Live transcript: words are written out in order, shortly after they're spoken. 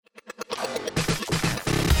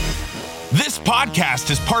This podcast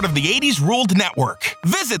is part of the 80s Ruled Network.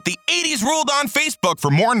 Visit the 80s Ruled on Facebook for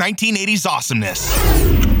more 1980s awesomeness.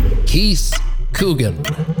 Keith Coogan.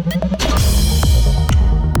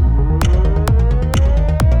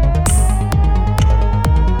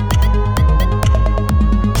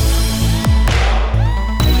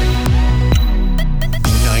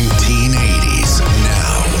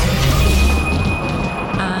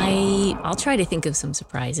 I'll try to think of some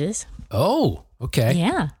surprises. Oh, okay.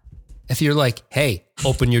 Yeah. If you're like, hey,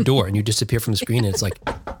 open your door, and you disappear from the screen, and it's like,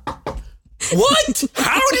 what?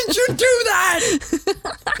 How did you do that?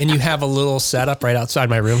 And you have a little setup right outside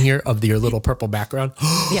my room here of your little purple background.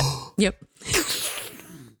 Yep.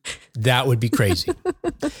 That would be crazy.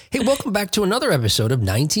 Hey, welcome back to another episode of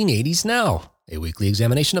 1980s Now, a weekly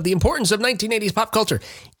examination of the importance of 1980s pop culture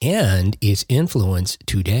and its influence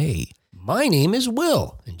today. My name is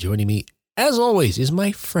Will, and joining me, as always, is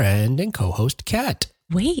my friend and co-host, Kat.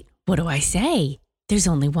 Wait, what do I say? There's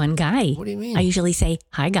only one guy. What do you mean? I usually say,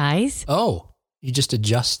 hi, guys. Oh, you just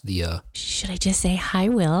adjust the... Should I just say, hi,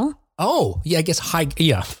 Will? Oh, yeah, I guess hi...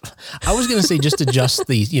 Yeah, I was going to say just adjust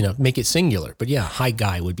the, make it singular. But yeah, hi,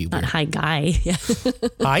 guy would be weird. Not hi, guy. Yeah.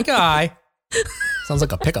 Hi, guy. Sounds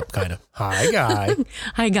like a pickup kind of. Hi, guy.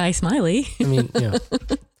 Hi, guy, smiley. I mean, yeah.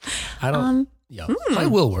 I don't... Hi,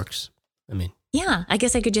 Will works. I mean... Yeah, I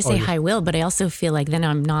guess I could just say hi, Will, but I also feel like then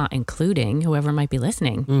I'm not including whoever might be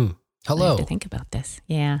listening. Hello. I have to think about this.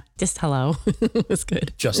 Yeah, just hello. That's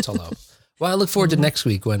good. Just hello. Well, I look forward to next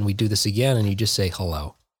week when we do this again and you just say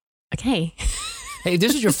hello. Okay. Hey, if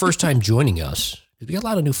this is your first time joining us, we got a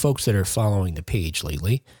lot of new folks that are following the page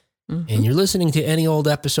lately, and you're listening to any old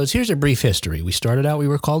episodes. Here's a brief history. We started out, we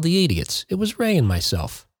were called the Idiots. It was Ray and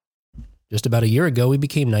myself. Just about a year ago, we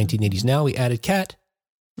became 1980s Now. We added Kat.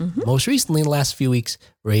 Most recently, in the last few weeks,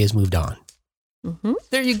 Ray has moved on.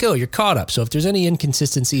 There you go. You're caught up. So if there's any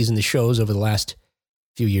inconsistencies in the shows over the last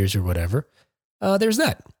few years or whatever, there's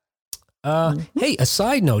that. Hey, a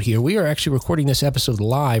side note here. We are actually recording this episode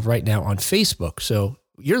live right now on Facebook. So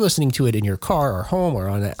you're listening to it in your car or home or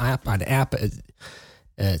on an app.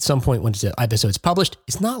 At some point when the episode's published.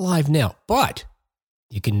 It's not live now, but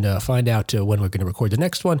you can find out when we're going to record the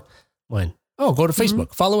next one. When? Oh, go to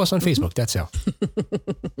Facebook. Follow us on Facebook. That's how.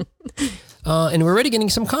 And we're already getting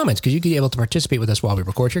some comments because you could be able to participate with us while we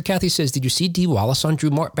record here. Kathy says, did you see Dee Wallace on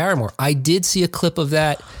Drew Barrymore? I did see a clip of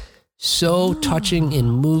that. So touching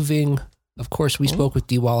and moving. Of course, we spoke with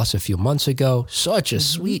Dee Wallace a few months ago. Such a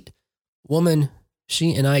sweet woman.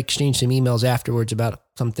 She and I exchanged some emails afterwards about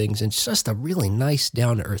some things. And she's just a really nice,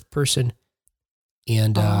 down-to-earth person.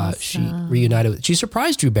 And she reunited with, she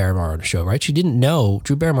surprised Drew Barrymore on the show, right?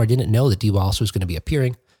 Drew Barrymore didn't know that Dee Wallace was going to be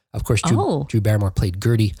appearing. Of course, Drew Barrymore played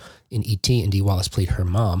Gertie in E.T. and Dee Wallace played her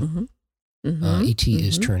mom. E.T.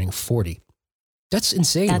 is turning 40. That's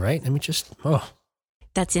insane, right? I mean,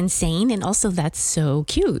 That's insane. And also that's so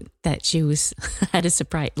cute that she had a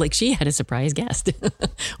surprise guest.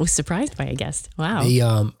 Was surprised by a guest. Wow. They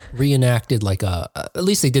reenacted at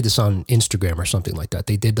least they did this on Instagram or something like that.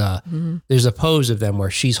 They did, there's a pose of them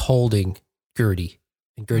where she's holding Gertie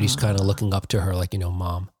and Gertie's kind of looking up to her like,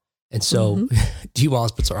 mom. And so Dee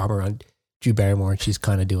Wallace puts her arm around Drew Barrymore and she's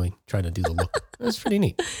kind of trying to do the look. That's pretty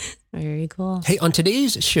neat. Very cool. Hey, on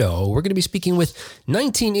today's show, we're going to be speaking with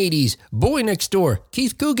 1980s boy next door,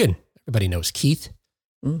 Keith Coogan. Everybody knows Keith.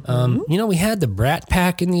 We had the Brat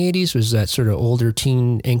Pack in the 80s, was that sort of older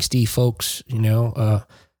teen angsty folks,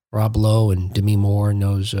 Rob Lowe and Demi Moore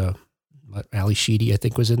knows, Ali Sheedy, I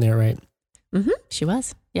think was in there, right? She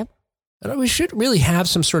was. Yep. And we should really have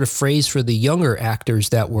some sort of phrase for the younger actors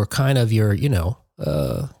that were kind of your,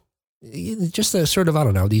 just a sort of, I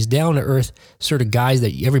don't know, these down-to-earth sort of guys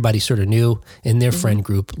that everybody sort of knew in their friend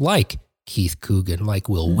group, like Keith Coogan, like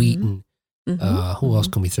Will Wheaton. Who else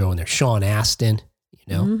can we throw in there? Sean Astin,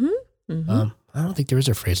 I don't think there is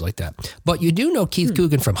a phrase like that. But you do know Keith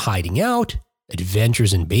Coogan from Hiding Out,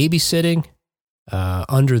 Adventures in Babysitting,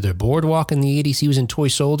 Under the Boardwalk in the 80s. He was in Toy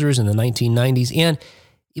Soldiers in the 1990s. And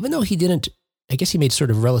even though he didn't, I guess he made sort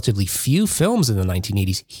of relatively few films in the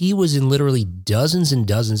 1980s. He was in literally dozens and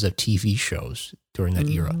dozens of TV shows during that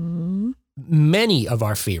era. Many of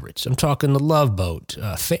our favorites. I'm talking The Love Boat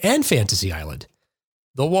and Fantasy Island.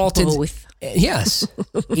 The Waltons. Both. Yes.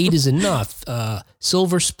 8 is Enough.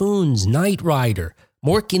 Silver Spoons, Knight Rider,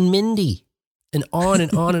 Mork and Mindy, and on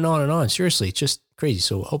and on and on and on. Seriously, it's just crazy.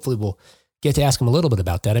 So hopefully we'll get to ask him a little bit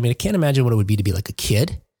about that. I mean, I can't imagine what it would be to be like a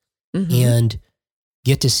kid and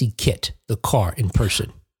get to see Kit, the car, in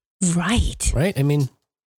person. Right. Right? I mean.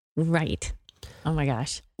 Right. Oh my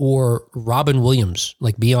gosh. Or Robin Williams,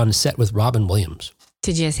 like be on set with Robin Williams.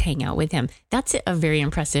 to just hang out with him. That's a very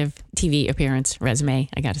impressive TV appearance resume,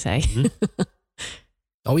 I got to say. Mm-hmm.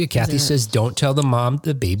 Oh, yeah. Kathy says, don't tell the mom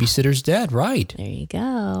the babysitter's dead. Right. There you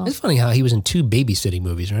go. It's funny how he was in 2 babysitting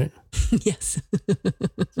movies, right? Yes.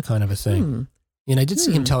 Kind of a thing. And I did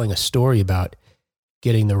see him telling a story about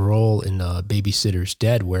getting the role in Babysitter's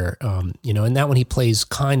Dead where, in that one he plays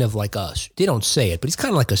kind of like they don't say it, but he's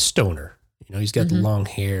kind of like a stoner. He's got the long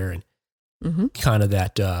hair and kind of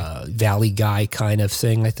that valley guy kind of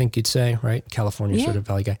thing, I think you'd say, right? California sort of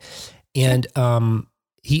valley guy. And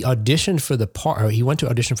he auditioned for the part, or he went to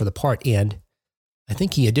audition for the part, and I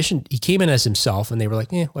think he came in as himself, and they were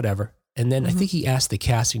like, whatever. And then I think he asked the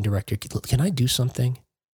casting director, can I do something?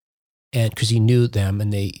 And because he knew them,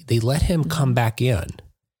 and they let him come back in.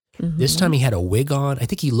 This time he had a wig on. I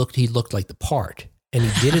think he looked like the part, and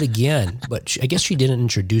he did it again. But I guess she didn't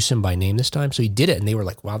introduce him by name this time, so he did it, and they were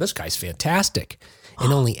like, "Wow, this guy's fantastic."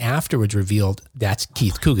 And only afterwards revealed that's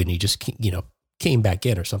Keith Coogan. He just came back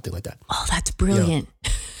in or something like that. Oh, that's brilliant.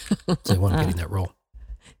 So they wound up getting that role.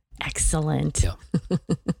 Excellent. Yeah.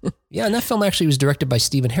 Yeah, and that film actually was directed by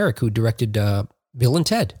Stephen Herrick, who directed Bill and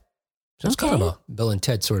Ted. So it's kind of a Bill and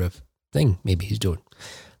Ted sort of thing maybe he's doing.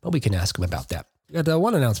 But we can ask him about that. We got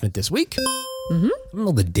one announcement this week. I don't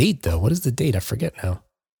know the date, though. What is the date? I forget now.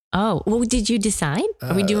 Oh, well, did you decide?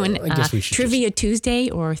 Are we doing I guess we should Trivia Tuesday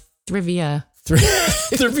or Trivia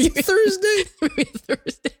Thursday?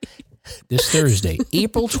 Thursday. This Thursday,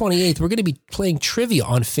 April 28th, we're going to be playing trivia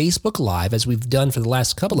on Facebook Live, as we've done for the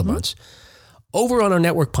last couple of months, over on our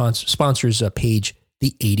network sponsors page,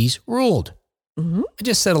 The 80s Ruled. I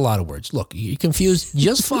just said a lot of words. Look, you're confused?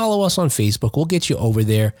 Just follow us on Facebook. We'll get you over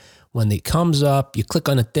there. When it comes up, you click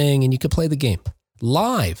on a thing and you can play the game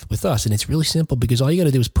live with us. And it's really simple because all you got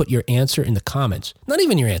to do is put your answer in the comments. Not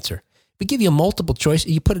even your answer. We give you a multiple choice.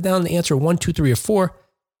 You put it down in the answer 1, 2, 3, or 4,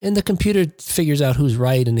 and the computer figures out who's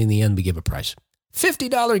right. And in the end, we give a prize.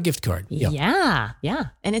 $50 gift card. Yeah.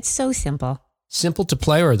 And it's so simple. Simple to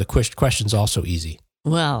play, or are the questions also easy?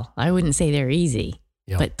 Well, I wouldn't say they're easy,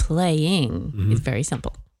 but playing is very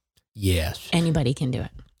simple. Yes. Anybody can do it.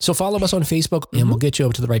 So follow us on Facebook, and we'll get you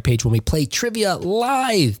over to the right page when we play trivia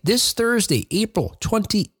live this Thursday, April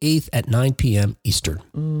 28th at 9 p.m. Eastern.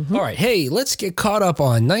 All right. Hey, let's get caught up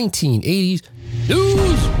on 1980s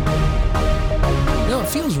news. It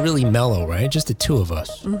feels really mellow, right? Just the two of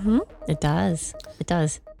us. It does.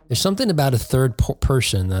 There's something about a third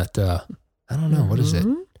person that, I don't know. What is it?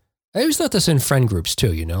 I always thought this in friend groups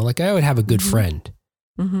too, like I would have a good friend,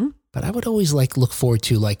 but I would always look forward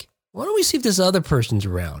to why don't we see if this other person's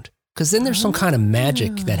around? Because then there's some kind of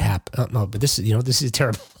magic that happens. Oh, no, but this is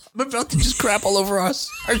terrible. I'm about to just crap all over our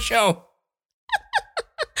show. All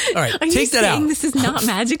right, Are take that out. This is not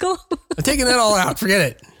magical? I'm taking that all out. Forget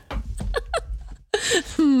it.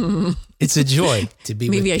 It's a joy to be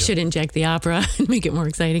with you. Maybe I should inject the opera and make it more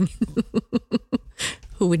exciting.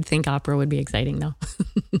 Who would think opera would be exciting, though?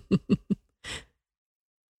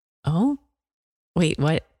 Oh, wait,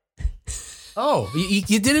 what? Oh,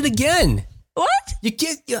 you did it again. What? You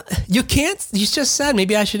can't. You just said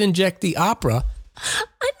maybe I should inject the opera.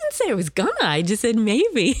 I didn't say I was gonna. I just said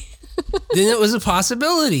maybe. Then it was a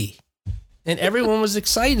possibility. And everyone was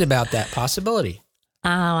excited about that possibility. Oh,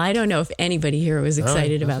 I don't know if anybody here was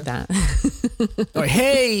excited about that. All right,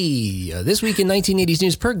 hey, this week in 1980s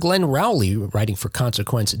news, per Glenn Rowley, writing for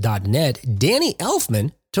Consequence.net, Danny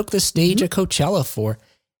Elfman took the stage at Coachella for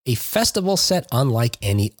a festival set unlike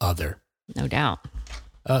any other. No doubt.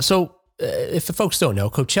 So if the folks don't know,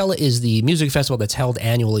 Coachella is the music festival that's held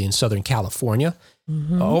annually in Southern California.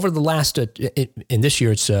 Over the last, in this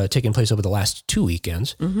year, it's taken place over the last 2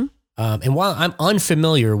 weekends. And while I'm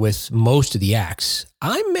unfamiliar with most of the acts,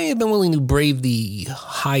 I may have been willing to brave the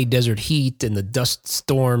high desert heat and the dust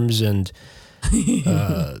storms and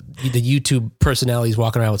the YouTube personalities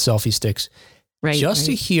walking around with selfie sticks.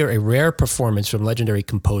 To hear a rare performance from legendary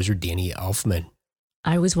composer Danny Elfman.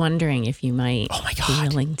 I was wondering if you might be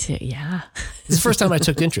willing to, This is the first time I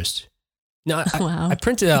took interest. Now, I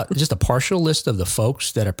printed out just a partial list of the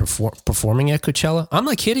folks that are performing at Coachella. I'm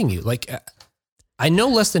not kidding you. I know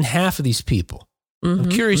less than half of these people. I'm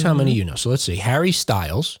curious how many you know. So let's see. Harry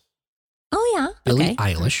Styles. Oh, yeah. Billie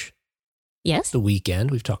Eilish. Yes. The Weeknd.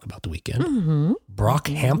 We've talked about The Weeknd.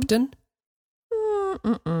 Brockhampton.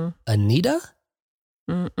 Anita.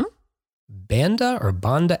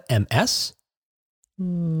 Banda MS.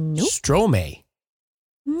 Nope. Stromae.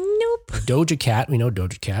 Nope. Doja Cat. We know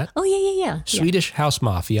Doja Cat. Oh, yeah. Swedish House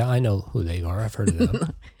Mafia. I know who they are. I've heard of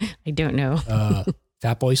them. I don't know.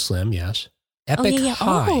 Fatboy Slim, yes. Epic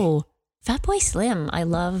High. Oh, Fatboy Slim. I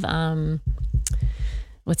love,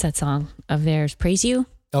 what's that song of theirs? Praise You?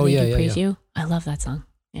 Oh, They yeah, Do yeah, Praise yeah. You. I love that song.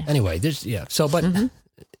 Yeah. Anyway, but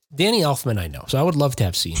Danny Elfman, I know. So I would love to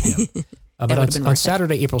have seen him. But would've been on worth it.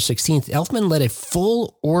 Saturday, April 16th, Elfman led a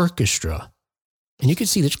full orchestra. And you can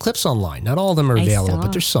see there's clips online. Not all of them are I available, saw.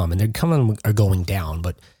 but there's some, and they're coming are going down.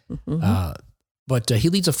 But he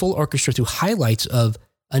leads a full orchestra through highlights of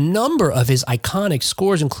a number of his iconic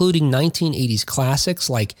scores, including 1980s classics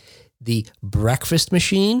like The Breakfast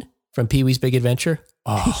Machine from Pee-wee's Big Adventure.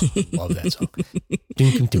 Oh, love that song.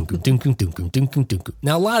 Dunkum, dunkum, dunkum, dunkum, dunkum, dunkum.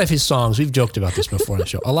 Now, a lot of his songs, we've joked about this before on the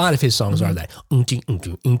show, a lot of his songs are that.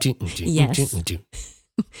 Yes.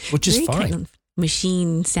 Which is Very fine. kind of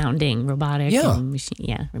machine sounding, robotic. Yeah. And machine.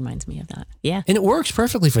 Yeah, reminds me of that. Yeah. And it works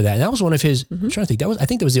perfectly for that. And that was one of his, I'm trying to think, I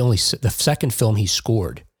think that was the second film he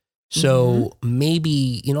scored. So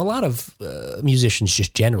maybe, a lot of musicians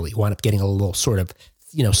just generally wind up getting a little sort of,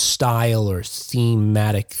 style or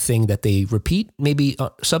thematic thing that they repeat, maybe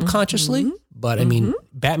subconsciously. But I mean,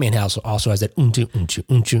 Batman also has that unchu, unchu,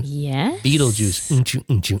 unchu. Yes. Beetlejuice, unchu,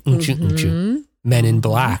 unchu, unchu, unchu. Men in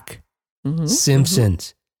Black,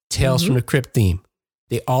 Simpsons, Tales from the Crypt theme.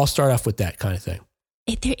 They all start off with that kind of thing.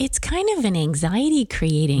 It's kind of an anxiety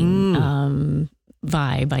creating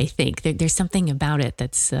vibe, I think. There's something about it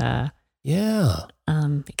that's, it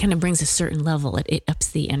kind of brings a certain level. It ups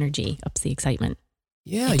the energy, ups the excitement.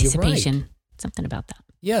 Yeah, Anticipation. you're right. Something about that.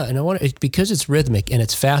 Yeah, and because it's rhythmic and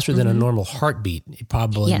it's faster than a normal heartbeat, it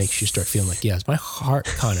probably makes you start feeling like, is my heart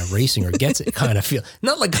kind of racing or gets it kind of feel.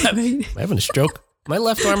 Not like I'm having a stroke. My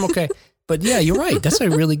left arm, okay. But yeah, you're right. That's a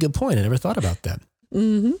really good point. I never thought about that.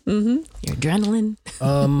 Your adrenaline.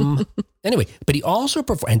 Anyway, but he also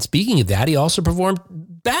performed, and speaking of that, he also performed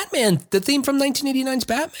Batman, the theme from 1989's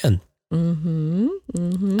Batman. And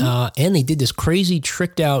they did this crazy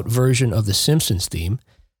tricked out version of the Simpsons theme,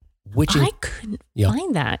 which I couldn't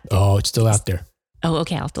find that. Oh, it's still out there. Oh,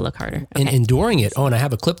 okay. I'll have to look harder. Okay. And during it, and I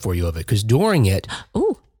have a clip for you of it, because during it,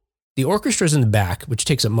 the orchestra's in the back, which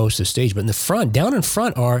takes up most of the stage, but in the front, down in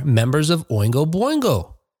front are members of Oingo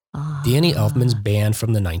Boingo, Danny Elfman's band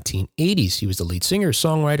from the 1980s. He was the lead singer,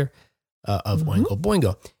 songwriter of Oingo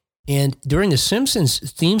Boingo. And during the Simpsons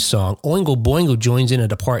theme song, Oingo Boingo joins in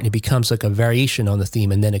at a part and it becomes like a variation on the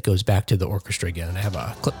theme, and then it goes back to the orchestra again. And I have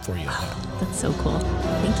a clip for you of that. That's so cool.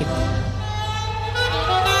 Thank you.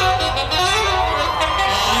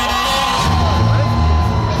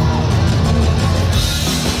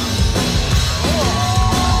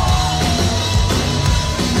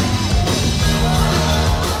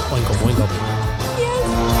 Oingo Boingo.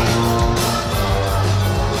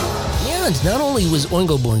 And not only was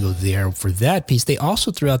Oingo Boingo there for that piece, they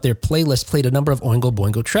also throughout their playlist played a number of Oingo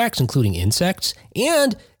Boingo tracks, including Insects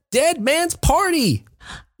and Dead Man's Party.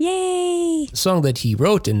 Yay! A song that he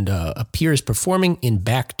wrote and appears performing in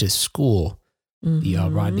Back to School, the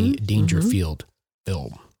Rodney Dangerfield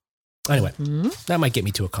film. Anyway, that might get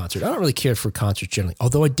me to a concert. I don't really care for concerts generally,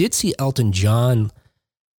 although I did see Elton John,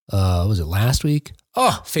 was it last week?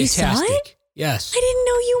 Oh, fantastic. You saw it? Yes. I didn't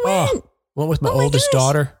know you went. Went with my oldest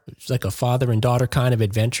daughter. It's like a father and daughter kind of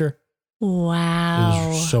adventure. Wow. It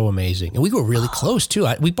was so amazing. And we were really close too.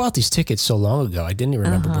 We bought these tickets so long ago. I didn't even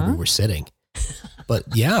remember where we were sitting. But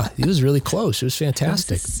yeah, it was really close. It was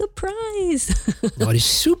fantastic. Surprise. No, it is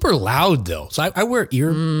super loud though. So I wear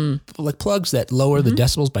ear like plugs that lower the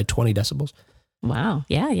decibels by 20 decibels. Wow.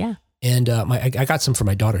 Yeah. And I got some for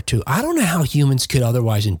my daughter too. I don't know how humans could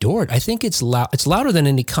otherwise endure it. I think it's loud. It's louder than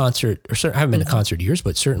any concert, or I haven't been to concert in years,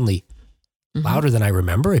 but certainly louder than I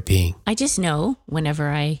remember it being. I just know whenever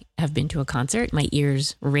I have been to a concert, my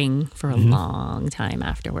ears ring for a long time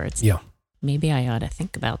afterwards. Yeah. Maybe I ought to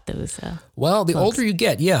think about those. Well, the older you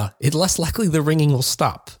get, it's less likely the ringing will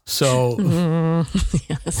stop. So, and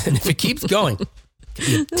if it keeps going, it can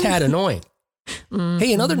be a tad annoying.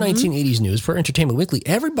 Hey, in other 1980s news for Entertainment Weekly,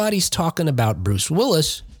 everybody's talking about Bruce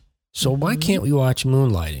Willis. So why can't we watch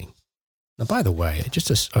Moonlighting? Now, by the way,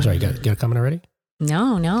 sorry, got a comment already?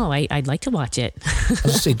 No, I'd like to watch it. I was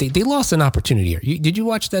going to say, they lost an opportunity here. Did you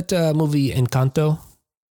watch that movie Encanto?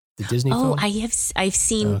 The Disney film? I've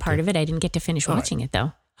seen part of it. I didn't get to finish watching it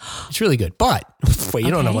though. It's really good. But, wait,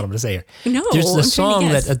 you don't know what I'm going to say here. No, there's the song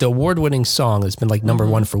the award-winning song that's been like number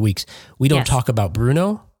one for weeks. We Don't Talk About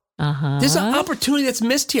Bruno. There's an opportunity that's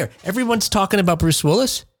missed here. Everyone's talking about Bruce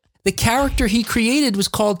Willis. The character he created was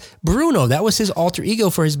called Bruno. That was his alter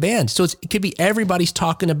ego for his band. So it could be everybody's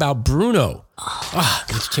talking about Bruno.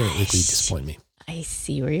 Entertainment Weekly disappoint me. I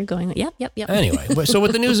see where you're going. Yep. Anyway, so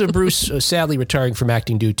with the news of Bruce sadly retiring from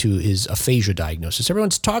acting due to his aphasia diagnosis,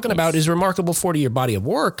 everyone's talking about his remarkable 40-year body of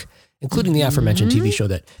work, including the aforementioned TV show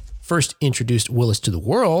that first introduced Willis to the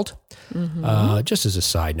world. Just as a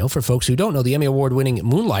side note, for folks who don't know, the Emmy Award-winning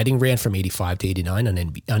Moonlighting ran from 85 to 89 on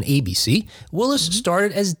ABC. Willis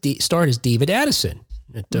starred as David Addison,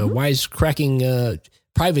 a wisecracking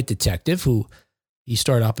private detective who he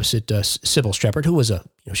starred opposite Sybil Shepherd, who was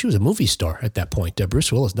she was a movie star at that point.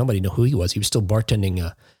 Bruce Willis, nobody knew who he was. He was still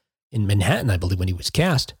bartending in Manhattan, I believe, when he was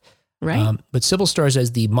cast. Right. But Sybil stars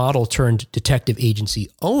as the model-turned-detective agency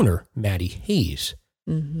owner, Maddie Hayes.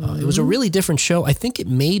 It was a really different show. I think it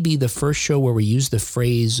may be the first show where we used the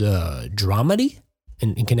phrase dramedy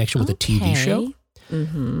in connection with a TV show.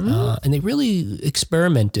 And they really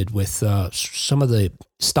experimented with some of the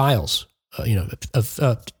styles,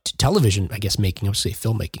 of television, I guess, making. I would say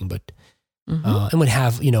filmmaking, but and would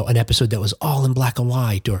have, an episode that was all in black and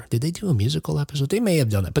white. Or did they do a musical episode? They may have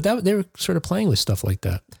done that, but they were sort of playing with stuff like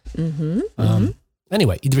that.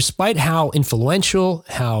 Anyway, despite how influential,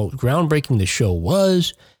 how groundbreaking the show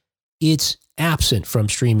was, it's absent from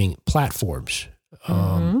streaming platforms.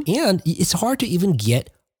 And it's hard to even get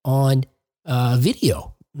on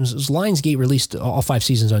video. Lionsgate released all 5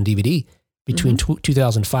 seasons on DVD between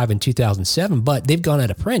 2005 and 2007, but they've gone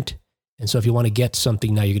out of print. And so if you want to get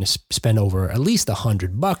something now, you're going to spend over at least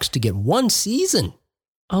 $100 to get one season.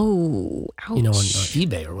 Oh, ouch. On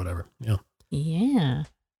eBay or whatever. Yeah.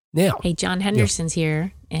 Now, hey, John Henderson's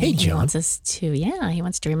here, and he wants us to, he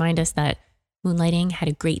wants to remind us that Moonlighting had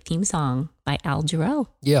a great theme song by Al Jarreau.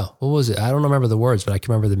 Yeah, what was it? I don't remember the words, but I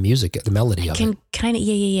can remember the music, the melody of it. I can kind of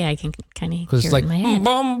hear it's it like, in my head.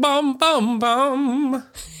 Bum, bum, bum, bum,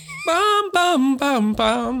 bum, bum, bum,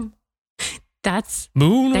 bum. That's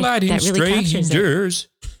Moonlighting that really strangers,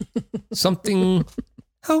 something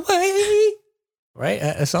away,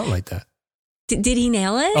 right? Something like that. Did he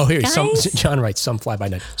nail it? Oh, here, John writes, some fly by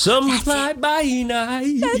night. Some fly by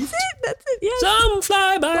night. That's it, yes. Some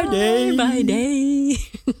fly by day.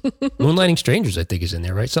 Moonlighting Strangers, I think, is in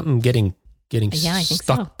there, right? Something getting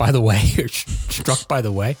stuck by the way, or struck by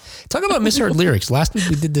the way. Talk about misheard lyrics. Last week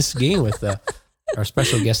we did this game with our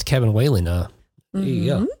special guest, Kevin Whalen. There you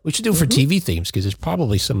go. We should do it for TV themes, because there's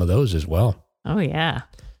probably some of those as well. Oh, yeah.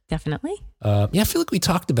 Definitely. I feel like we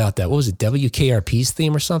talked about that. What was it? WKRP's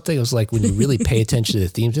theme or something? It was like when you really pay attention to the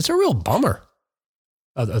themes, it's a real bummer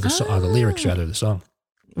of the lyrics, rather, of the song.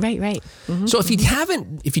 Right. Mm-hmm. So if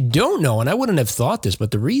you don't know, and I wouldn't have thought this,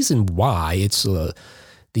 but the reason why it's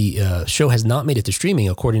the show has not made it to streaming,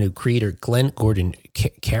 according to creator Glenn Gordon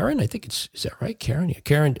Caron, I think is that right? Caron? Yeah,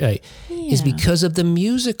 Caron is because of the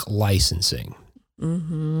music licensing.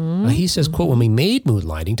 He says, quote, when we made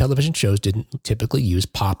Moonlighting, television shows didn't typically use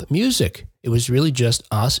pop music. It was really just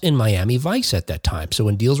us and Miami Vice at that time. So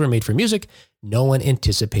when deals were made for music, no one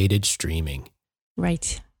anticipated streaming.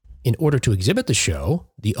 Right. In order to exhibit the show,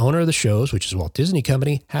 the owner of the shows, which is Walt Disney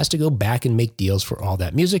Company, has to go back and make deals for all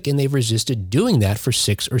that music, and they've resisted doing that for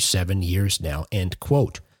 6 or 7 years now, end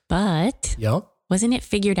quote. But wasn't it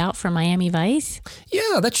figured out for Miami Vice?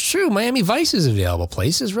 Yeah, that's true. Miami Vice is available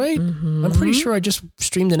places, right? I'm pretty sure I just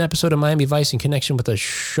streamed an episode of Miami Vice in connection with a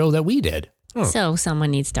show that we did. So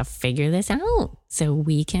someone needs to figure this out so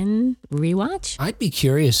we can rewatch. I'd be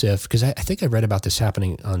curious because I think I read about this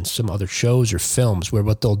happening on some other shows or films where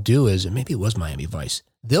what they'll do is, and maybe it was Miami Vice,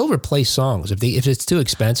 they'll replace songs. If it's too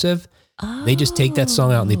expensive, they just take that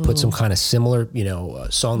song out and they put some kind of similar,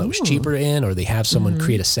 song that was cheaper in, or they have someone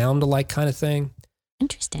create a sound-alike kind of thing.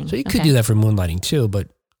 Interesting. So you could do that for Moonlighting too, but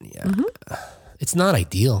it's not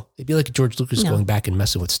ideal. It'd be like George Lucas going back and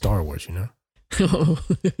messing with Star Wars, Well,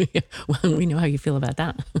 we know how you feel about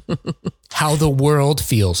that. How the world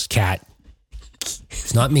feels, Kat.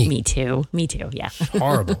 It's not me. Me too, yeah.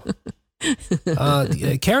 Horrible.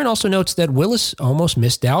 Karen also notes that Willis almost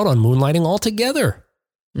missed out on Moonlighting altogether.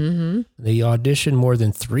 They auditioned more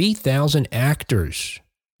than 3,000 actors.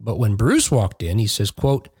 But when Bruce walked in, he says,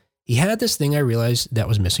 quote, he had this thing I realized that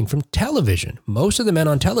was missing from television. Most of the men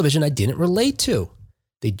on television I didn't relate to.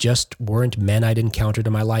 They just weren't men I'd encountered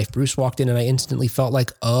in my life. Bruce walked in and I instantly felt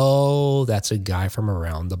like, oh, that's a guy from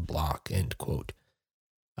around the block, end quote.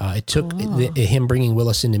 It took him bringing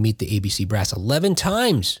Willis in to meet the ABC brass 11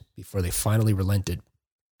 times before they finally relented.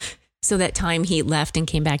 So that time he left and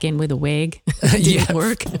came back in with a wig didn't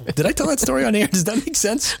work. Did I tell that story on air? Does that make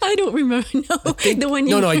sense? I don't remember.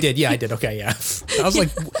 No, I did. Yeah, I did. Okay, yeah. I was like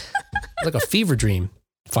a fever dream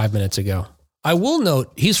 5 minutes ago. I will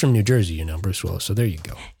note, he's from New Jersey, Bruce Willis. So there you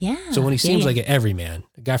go. Yeah. So when he seems like an everyman,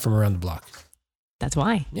 a guy from around the block. That's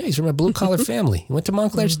why. Yeah, he's from a blue-collar family. He went to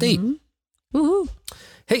Montclair State. Woo-hoo.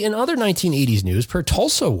 Hey, in other 1980s news, per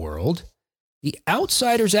Tulsa World, the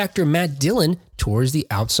Outsiders actor Matt Dillon tours the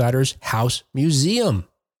Outsiders House Museum.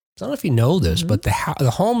 I don't know if you know this, but the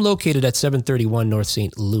home located at 731 North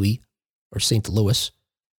St. Louis or St. Louis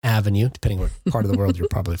Avenue, depending what part of the world you're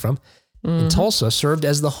probably from, in Tulsa, served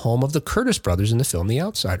as the home of the Curtis brothers in the film The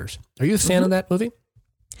Outsiders. Are you a fan of that movie?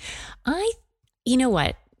 You know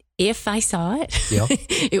what? If I saw it,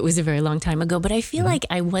 it was a very long time ago, but I feel like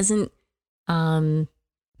I wasn't, I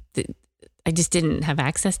just didn't have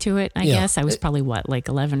access to it, I guess. I was probably like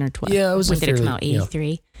 11 or 12. Yeah, it was when did it come out?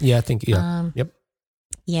 83? Yeah, I think, yep.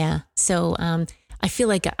 Yeah. So I feel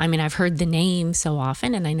like, I've heard the name so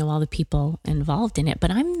often and I know all the people involved in it,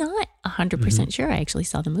 but I'm not 100% sure I actually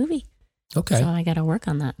saw the movie. Okay. So I got to work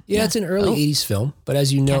on that. Yeah, it's an early 80s film, but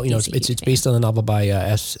as you know, it's based on a novel by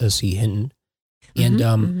S.E. Hinton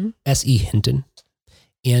and S.E. Hinton.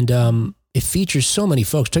 And it features so many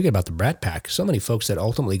folks, talking about the Brat Pack, so many folks that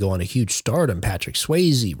ultimately go on a huge stardom. Patrick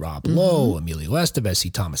Swayze, Rob Lowe, Emilio Estevez, C.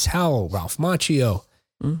 Thomas Howell, Ralph Macchio,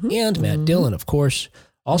 and Matt Dillon, of course.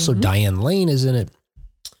 Also, Diane Lane is in it.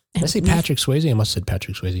 Did I say Patrick Swayze? I must have said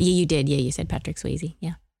Patrick Swayze. Yeah, you did. Yeah, you said Patrick Swayze.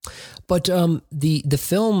 Yeah. But the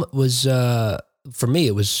film was, for me,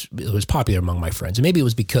 it was popular among my friends. And maybe it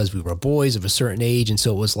was because we were boys of a certain age. And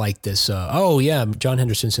so it was like this, John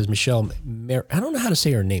Henderson says Michelle, I don't know how to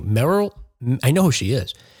say her name. Merrill, I know who she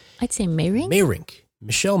is. I'd say Meyrink.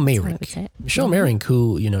 Michelle Meyrink. Michelle Meyrink,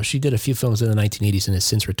 who, she did a few films in the 1980s and has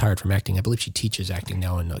since retired from acting. I believe she teaches acting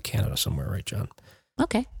now in Canada somewhere, right, John?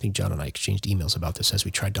 Okay. I think John and I exchanged emails about this as we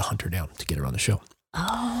tried to hunt her down to get her on the show.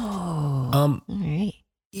 Oh. All right.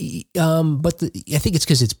 But I think it's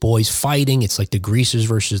because it's boys fighting. It's like the Greasers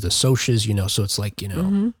versus the Socs, so it's like,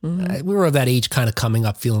 we were of that age kind of coming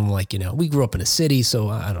up feeling like, we grew up in a city, so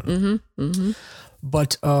I don't know.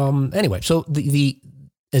 But anyway, so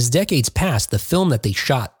as decades passed, the film that they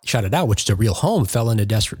shot it out, which is a real home, fell into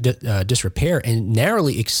disrepair and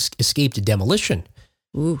narrowly escaped demolition.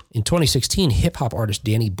 Ooh. In 2016, hip-hop artist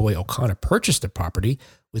Danny Boy O'Connor purchased the property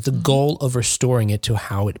with the goal of restoring it to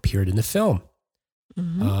how it appeared in the film,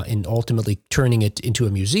 and ultimately turning it into a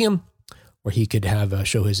museum where he could have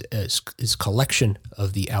show his collection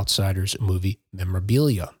of the Outsiders movie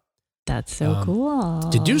memorabilia. That's so cool.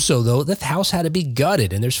 To do so, though, the house had to be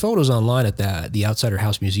gutted, and there's photos online at the Outsider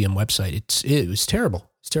House Museum website. It was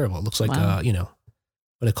terrible. It's terrible. It looks like what do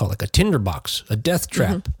they call it? Like a tinderbox, a death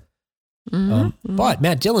trap. But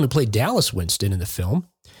Matt Dillon, who played Dallas Winston in the film,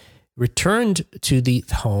 returned to the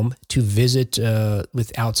home to visit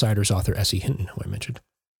with Outsiders author S.E. Hinton, who I mentioned.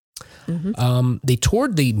 They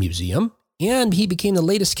toured the museum, and he became the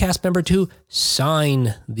latest cast member to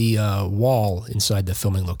sign the wall inside the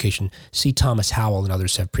filming location. C. Thomas Howell and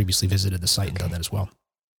others have previously visited the site and done that as well.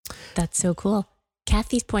 That's so cool.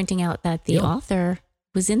 Kathy's pointing out that the author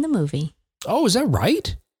was in the movie. Oh, is that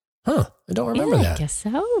right? Huh. I don't remember that. I guess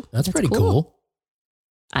so. That's pretty cool.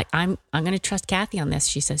 I'm going to trust Kathy on this.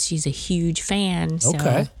 She says she's a huge fan. So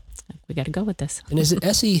we got to go with this. And is it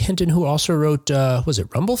S.E. Hinton who also wrote, was it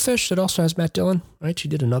Rumblefish that also has Matt Dillon? Right? She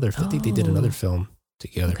did another, I think they did another film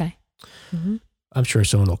together. Okay. I'm sure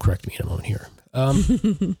someone will correct me in a moment here.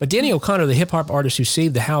 But Danny O'Connor, the hip hop artist who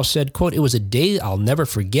saved the house, said, quote, "It was a day I'll never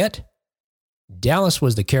forget. Dallas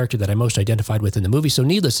was the character that I most identified with in the movie. So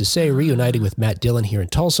needless to say, reuniting with Matt Dillon here in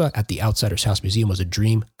Tulsa at the Outsiders House Museum was a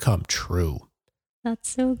dream come true." That's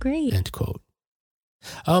so great. End quote.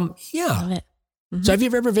 Yeah. Love it. So have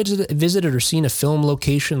you ever visited or seen a film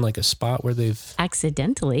location, like a spot where they've...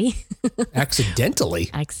 Accidentally,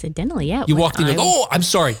 yeah. You walked in and oh, I'm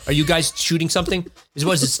sorry. Are you guys shooting something?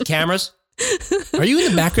 Was this cameras? Are you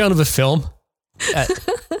in the background of a film?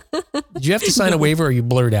 Did you have to sign a waiver or are you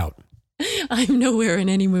blurred out? I'm nowhere in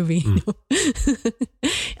any movie. No.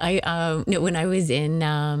 When I was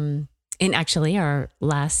in actually our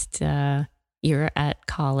last year at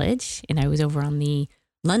college, and I was over on the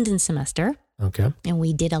London semester. Okay. And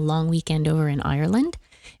we did a long weekend over in Ireland.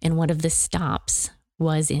 And one of the stops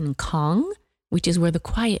was in Cong, which is where The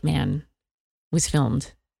Quiet Man was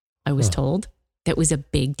filmed, I was told. That was a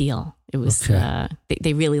big deal. It was,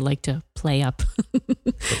 they really like to play up.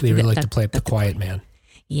 They really like to play up The Quiet Man.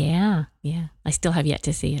 Yeah. I still have yet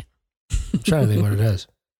to see it. I'm trying to think what it is.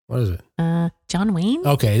 What is it? John Wayne?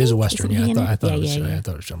 Okay, it is a Western. I thought it was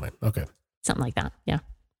John Wayne. Okay. Something like that, yeah.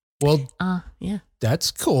 Well, yeah.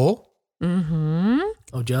 That's cool.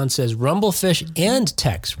 Oh, John says Rumblefish and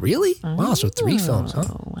Tex. Really? Wow, so 3 films, huh?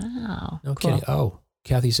 Wow. No kidding. Oh,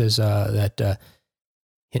 Kathy says that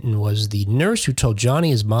Hinton was the nurse who told Johnny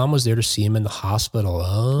his mom was there to see him in the hospital.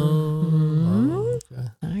 Oh,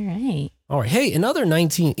 okay. All right. Hey, another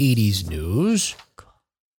 1980s news. Cool.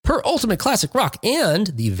 Per Ultimate Classic Rock and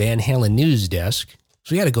the Van Halen news desk.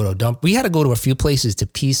 So we had to go to a few places to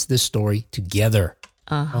piece this story together.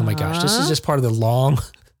 Oh my gosh. This is just part of the long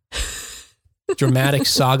dramatic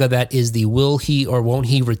saga that is the will he or won't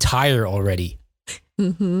he retire already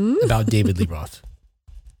about David Lee Roth.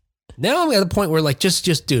 Now I'm at the point where like,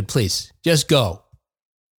 just dude, please, just go.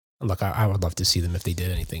 Look, I would love to see them if they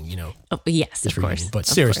did anything, Oh, yes, of course. But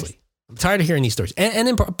seriously, I'm tired of hearing these stories. And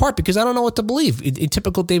in part because I don't know what to believe in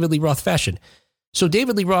typical David Lee Roth fashion. So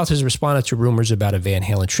David Lee Roth has responded to rumors about a Van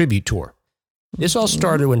Halen tribute tour. This all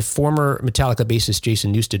started when former Metallica bassist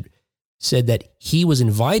Jason Newsted said that he was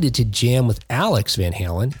invited to jam with Alex Van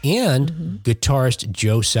Halen and guitarist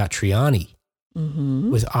Joe Satriani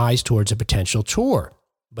with eyes towards a potential tour.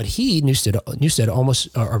 But Newsted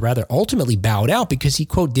almost, or rather ultimately bowed out because he,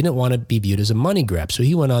 quote, didn't want to be viewed as a money grab. So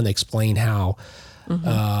he went on to explain how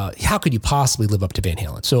could you possibly live up to Van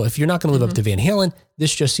Halen? So if you're not going to live up to Van Halen,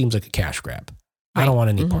 this just seems like a cash grab. Right. I don't want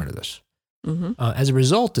any part of this. As a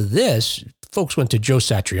result of this, folks went to Joe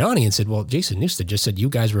Satriani and said, well, Jason Newsted just said you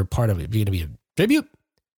guys were part of it. You're going to be a tribute?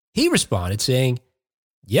 He responded saying,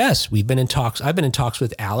 yes, we've been in talks. I've been in talks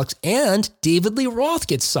with Alex, and David Lee Roth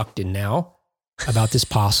gets sucked in now about this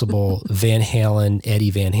possible Eddie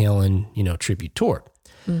Van Halen, tribute tour.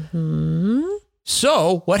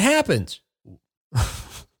 So what happens?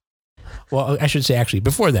 Well, I should say actually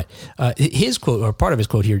before that, his quote, or part of his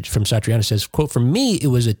quote here from Satriani says, quote, for me, it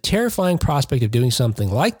was a terrifying prospect of doing something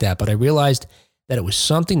like that, but I realized that it was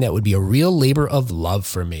something that would be a real labor of love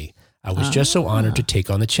for me. I was just so honored to take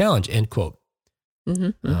on the challenge, end quote.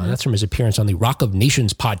 That's from his appearance on the Rock of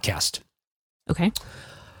Nations podcast. Okay.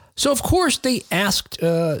 So, of course, they asked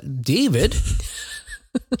David,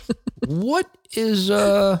 what is,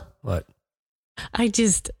 what? I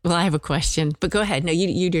have a question, but go ahead. No,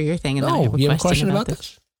 you do your thing. And then I have you have a question about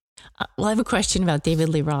this? I have a question about David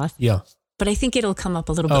Lee Roth. Yeah. But I think it'll come up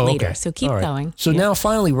a little bit later. Okay. So keep going. So now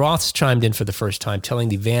finally Roth's chimed in for the first time, telling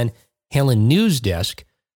the Van Halen news desk,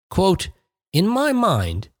 quote, in my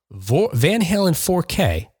mind, Van Halen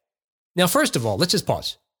 4K. Now, first of all, let's just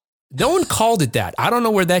pause. No one called it that. I don't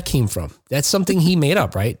know where that came from. That's something he made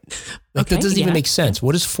up, right? That doesn't even make sense.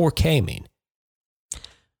 What does 4K mean?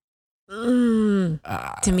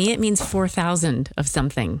 To me, it means 4,000 of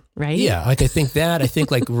something, right? Yeah, I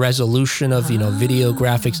think like resolution of, video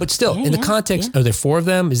graphics. But still, in the context, are there 4 of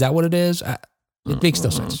them? Is that what it is? It makes no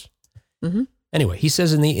sense. Anyway, he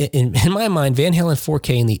says in my mind, Van Halen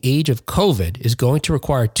 4K in the age of COVID is going to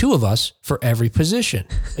require 2 of us for every position.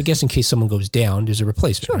 I guess in case someone goes down, there's a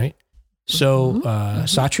replacement, right? So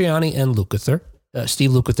Satriani and Lukather.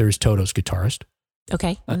 Steve Lukather is Toto's guitarist.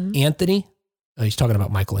 Okay. Anthony, he's talking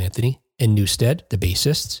about Michael Anthony, and Newsted, the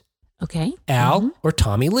bassists. Okay. Al or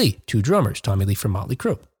Tommy Lee, 2 drummers. Tommy Lee from Motley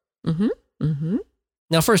Crue.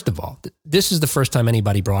 Now, first of all, this is the first time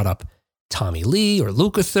anybody brought up Tommy Lee or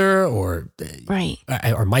Lukather or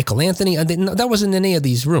Michael Anthony. That wasn't in any of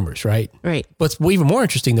these rumors, right? Right. What's even more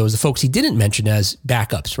interesting, though, is the folks he didn't mention as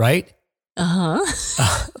backups, right?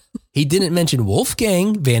 He didn't mention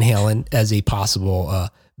Wolfgang Van Halen as a possible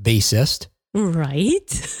bassist.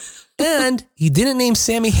 Right. And he didn't name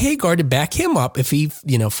Sammy Hagar to back him up if he,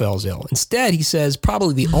 falls ill. Instead, he says,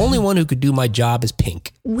 probably the only one who could do my job is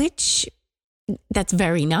Pink. That's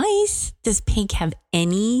very nice. Does Pink have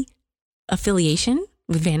any affiliation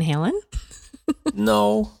with Van Halen?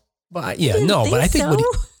 No. But I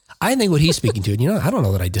think what he's speaking to, I don't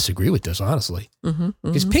know that I disagree with this, honestly.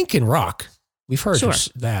 Because Pink can rock. We've heard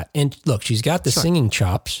that. And look, she's got the singing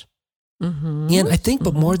chops. And I think,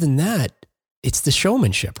 but more than that, it's the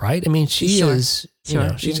showmanship, right? I mean, she's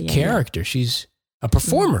a character. Yeah. She's a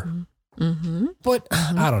performer. But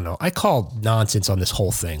I don't know. I call nonsense on this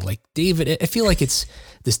whole thing. Like David, I feel like it's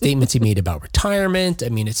the statements he made about retirement. I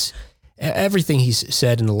mean, it's everything he's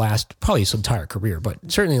said in the last, probably his entire career, but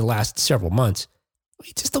certainly in the last several months.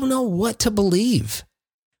 We just don't know what to believe.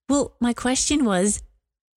 Well, my question was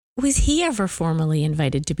he ever formally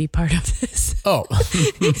invited to be part of this? Oh.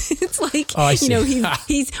 It's like,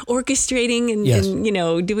 he's orchestrating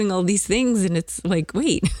and doing all these things. And it's like,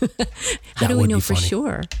 wait, how do we know for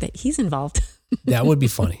sure that he's involved? That would be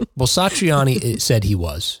funny. Well, Satriani said he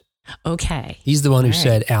was. Okay. He's the one who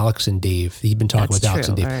said Alex and Dave. He'd been talking with Alex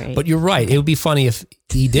and Dave. Right. But you're right. It would be funny if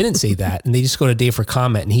he didn't say that and they just go to Dave for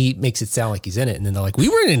comment and he makes it sound like he's in it. And then they're like, we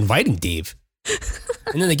weren't inviting Dave.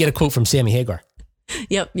 And then they get a quote from Sammy Hagar.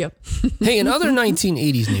 Yep. Hey, in other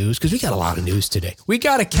 1980s news, because we got a lot of news today, we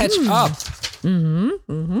got to catch up.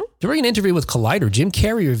 During an interview with Collider, Jim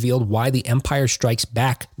Carrey revealed why The Empire Strikes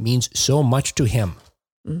Back means so much to him.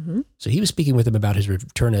 So he was speaking with him about his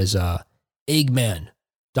return as Eggman,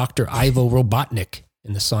 Dr. Ivo Robotnik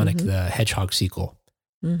in the Sonic the Hedgehog sequel.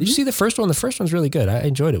 Did you see the first one? The first one's really good. I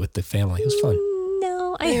enjoyed it with the family. It was fun. No.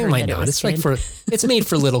 Well, I heard might that not. It's like it's made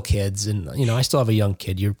for little kids, and I still have a young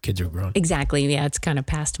kid. Your kids are grown. Exactly. Yeah, it's kind of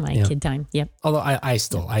past my kid time. Yep. Although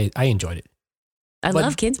I enjoyed it. I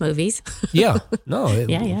love kids movies. Yeah. No.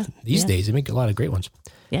 Yeah. These days they make a lot of great ones.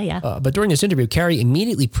 Yeah. But during this interview, Carrie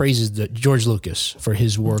immediately praises George Lucas for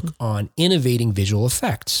his work on innovating visual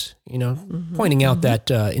effects. Pointing out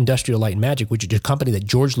that Industrial Light and Magic, which is a company that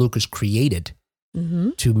George Lucas created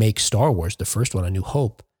to make Star Wars, the first one, A New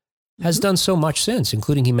Hope, has done so much since,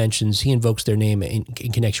 including he invokes their name in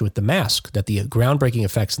connection with The Mask, that the groundbreaking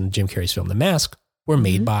effects in Jim Carrey's film The Mask were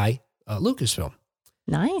made by Lucasfilm.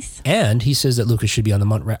 Nice. And he says that Lucas should be on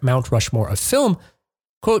the Mount Rushmore of film.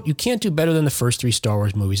 Quote, "You can't do better than the first 3 Star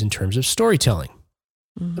Wars movies in terms of storytelling."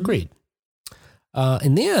 Agreed.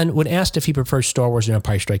 And then when asked if he prefers Star Wars or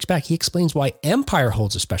Empire Strikes Back, he explains why Empire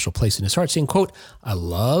holds a special place in his heart, saying, quote, "I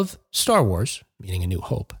love Star Wars," meaning A New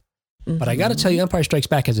Hope. "But I got to tell you, Empire Strikes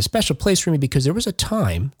Back has a special place for me because there was a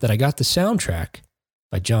time that I got the soundtrack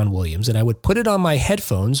by John Williams and I would put it on my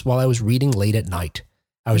headphones while I was reading late at night.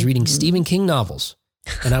 I was reading Stephen King novels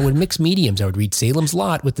and I would mix mediums. I would read Salem's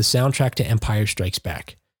Lot with the soundtrack to Empire Strikes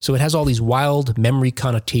Back. So it has all these wild memory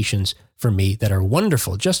connotations for me that are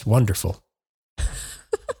wonderful, just wonderful."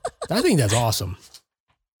 I think that's awesome.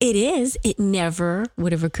 It is. It never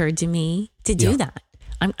would have occurred to me to do that.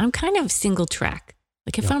 I'm kind of single track.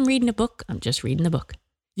 Like if I'm reading a book, I'm just reading the book.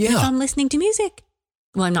 Yeah. And if I'm listening to music,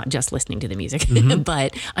 well, I'm not just listening to the music,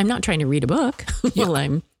 but I'm not trying to read a book while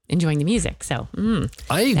I'm enjoying the music. So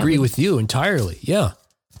I agree with you entirely. Yeah.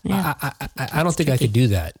 I don't think I could do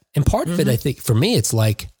that. And part of it, I think for me, it's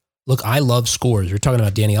like, look, I love scores. We're talking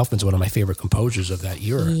about Danny Elfman's one of my favorite composers of that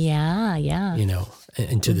era. Yeah.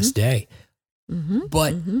 And to this day.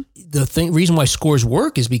 But the reason why scores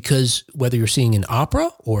work is because whether you're seeing an opera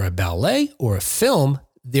or a ballet or a film,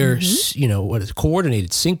 there's, what is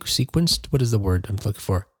coordinated, sequenced? What is the word I'm looking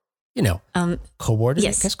for? Coordinated?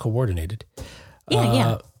 Yes. I guess coordinated.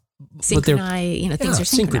 Yeah. Synchronized, things are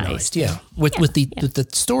synchronized. Yeah. With the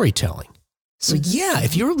storytelling. So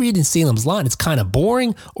if you're reading Salem's Lot, it's kind of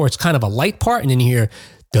boring or it's kind of a light part and then you hear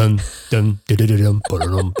dun dun dun dun dun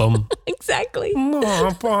dun bum. Exactly. And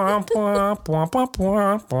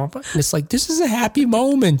it's like, this is a happy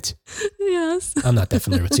moment. Yes. I'm not that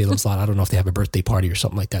familiar with Salem's Lot. I don't know if they have a birthday party or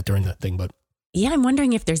something like that during the thing, but yeah, I'm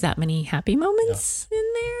wondering if there's that many happy moments in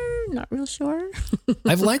there. Not real sure.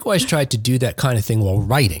 I've likewise tried to do that kind of thing while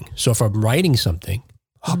writing. So if I'm writing something,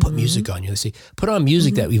 I'll put music on you. Let's see, put on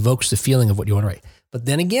music that evokes the feeling of what you want to write. But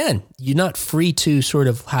then again, you're not free to sort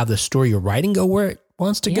of have the story you're writing go where it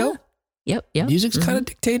wants to go. Yep. Music's kind of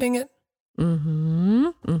dictating it.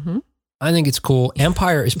 I think it's cool.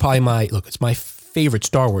 Empire is probably it's my favorite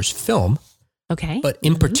Star Wars film. Okay. But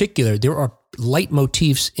in particular, there are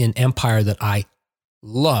leitmotifs in Empire that I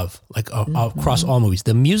love, like across all movies.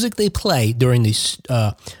 The music they play during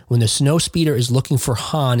when the Snowspeeder is looking for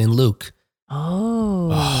Han and Luke.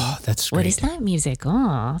 Oh, that's great. What is that music? Oh,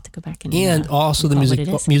 I'll have to go back and also the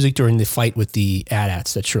music during the fight with the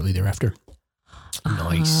AT-ATs that's shortly thereafter.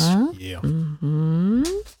 Nice. Yeah.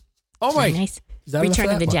 All right. Nice. Return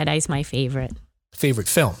of the Jedi is my favorite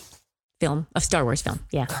film of Star Wars film.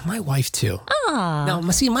 Yeah. My wife too. Now,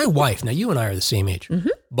 see, my wife, now you and I are the same age,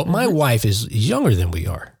 but my wife is younger than we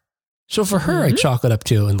are. So for her, I chalk it up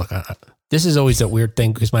to, and look, this is always that weird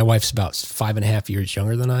thing because my wife's about 5.5 years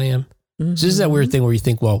younger than I am. So this is that weird thing where you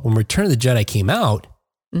think, well, when Return of the Jedi came out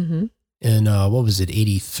in, what was it,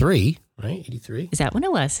 83, right? 83? Is that when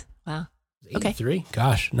it was? Wow. 83? Okay.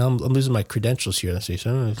 Gosh, now I'm losing my credentials here. Let's see.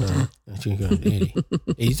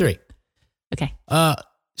 83. Okay.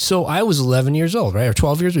 So I was 11 years old, right? Or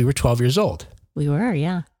 12 years. We were 12 years old. We were,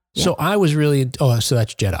 yeah. So I was really, so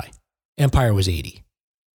that's Jedi. Empire was 80.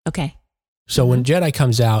 Okay. So when Jedi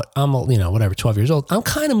comes out, I'm, 12 years old. I'm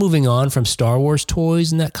kind of moving on from Star Wars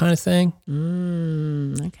toys and that kind of thing.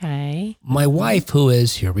 Okay. My wife, who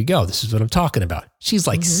is, here we go. This is what I'm talking about. She's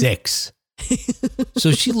like 6.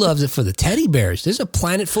 So she loves it for the teddy bears. There's a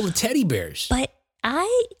planet full of teddy bears. But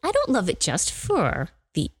I don't love it just for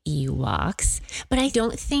the Ewoks, but I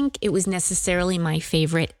don't think it was necessarily my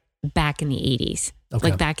favorite back in the 80s. Okay.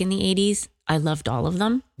 Like back in the 80s, I loved all of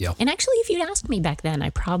them. Yeah. And actually, if you'd asked me back then, I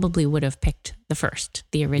probably would have picked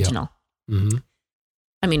the original. Yeah.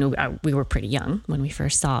 I mean, we were pretty young when we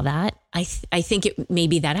first saw that. I think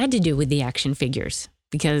maybe that had to do with the action figures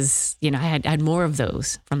because, I had more of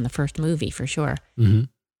those from the first movie for sure.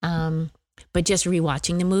 But just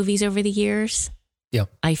rewatching the movies over the years,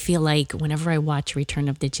 I feel like whenever I watch Return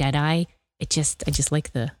of the Jedi, I just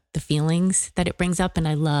like the feelings that it brings up, and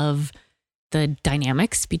I love the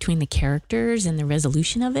dynamics between the characters and the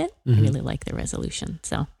resolution of it. I really like the resolution.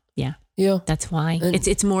 So, yeah. Yeah. That's why. And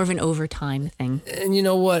it's more of an overtime thing. And you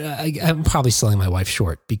know what? I'm probably selling my wife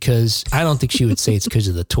short because I don't think she would say it's because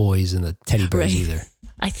of the toys and the teddy bears either.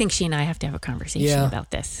 I think she and I have to have a conversation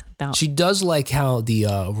about this. She does like how the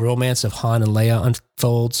romance of Han and Leia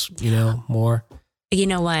unfolds, more. You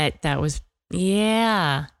know what? That was,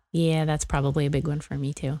 that's probably a big one for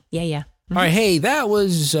me too. Yeah. Mm-hmm. All right. Hey, that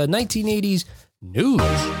was 1980s news.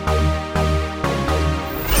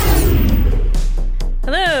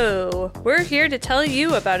 Hello, we're here to tell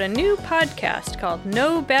you about a new podcast called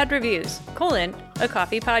No Bad Reviews, a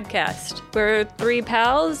coffee podcast. We're 3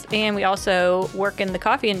 pals and we also work in the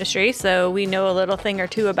coffee industry, so we know a little thing or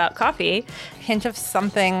two about coffee. Hint of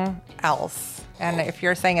something else. And if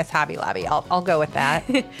you're saying it's Hobby Lobby, I'll go with that.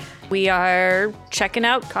 We are checking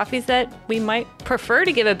out coffees that we might prefer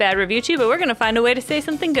to give a bad review to, but we're going to find a way to say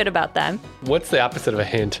something good about them. What's the opposite of a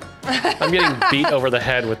hint? I'm getting beat over the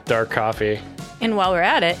head with dark coffee. And while we're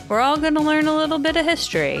at it, we're all going to learn a little bit of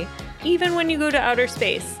history. Even when you go to outer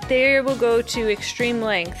space, they will go to extreme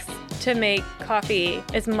lengths to make coffee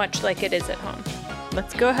as much like it is at home.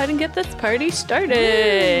 Let's go ahead and get this party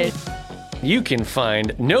started. You can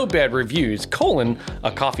find No Bad Reviews, a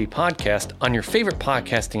coffee podcast on your favorite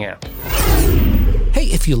podcasting app. Hey,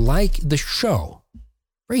 if you like the show,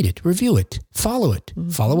 rate it, review it, follow it. Mm-hmm.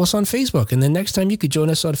 Follow us on Facebook. And then next time you could join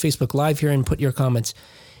us on Facebook Live here and put your comments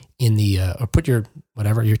in the, or put your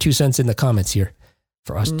 2 cents in the comments here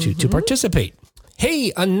for us to participate.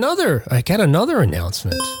 Hey, I got another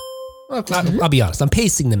announcement. Well, I'll be honest, I'm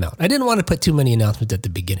pacing them out. I didn't want to put too many announcements at the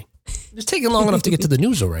beginning. It's taking long enough to get to the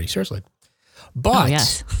news already, seriously.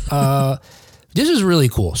 But this is really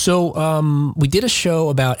cool. So we did a show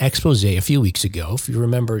about Expose a few weeks ago. If you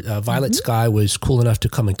remember, Violet Sky was cool enough to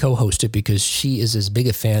come and co-host it because she is as big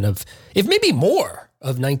a fan of, if maybe more,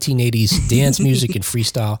 of 1980s dance music and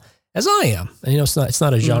freestyle as I am. And it's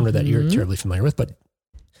not a genre that you're terribly familiar with, but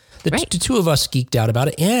the two of us geeked out about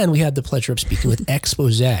it, and we had the pleasure of speaking with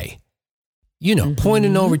Expose. Point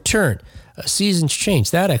of no return, seasons change,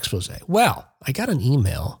 that Expose. Well, I got an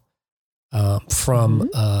email from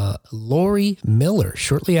Lori Miller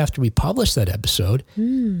shortly after we published that episode,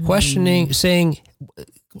 saying,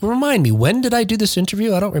 remind me, when did I do this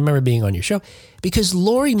interview? I don't remember being on your show, because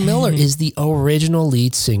Lori Miller is the original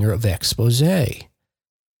lead singer of Expose. She's,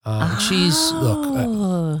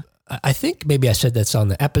 look, I think maybe I said that's on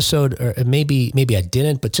the episode, or maybe I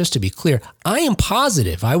didn't, but just to be clear, I am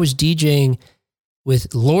positive I was DJing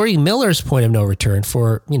with Lori Miller's Point of No Return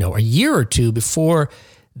for, a year or two before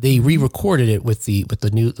they re-recorded it with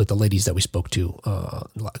the ladies that we spoke to a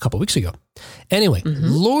couple of weeks ago. Anyway,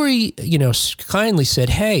 Lori, kindly said,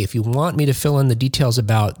 hey, if you want me to fill in the details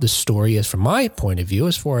about the story as from my point of view,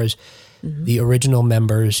 as far as the original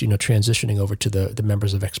members, transitioning over to the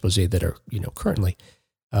members of Expose that are, currently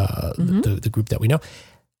the group that we know.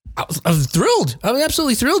 I was thrilled. I was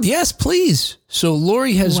absolutely thrilled. Yes, please. So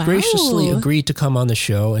Lori has graciously agreed to come on the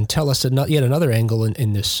show and tell us yet another angle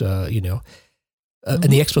in this, in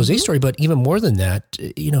the Expose story. But even more than that,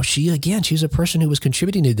 she's a person who was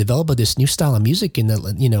contributing to develop this new style of music in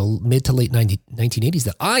the, mid to late 1980s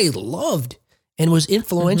that I loved and was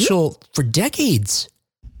influential for decades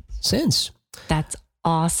since. That's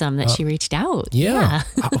awesome that she reached out. Yeah.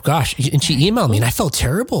 Oh gosh. And she emailed me and I felt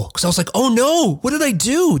terrible because I was like, oh no, what did I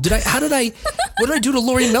do? What did I do to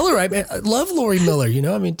Lori Miller? I love Lori Miller,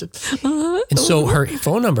 and so her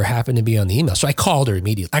phone number happened to be on the email. So I called her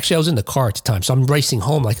immediately. Actually, I was in the car at the time. So I'm racing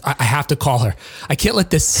home. Like I have to call her. I can't let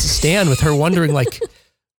this stand with her wondering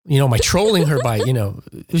am I trolling her by,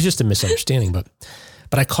 it was just a misunderstanding,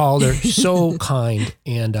 but I called her, so kind,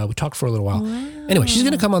 and we talked for a little while. Wow. Anyway, she's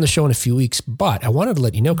going to come on the show in a few weeks, but I wanted to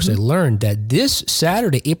let you know because I learned that this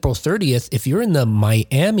Saturday, April 30th, if you're in the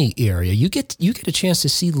Miami area, you get a chance to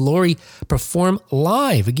see Lori perform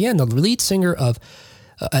live. Again, the lead singer of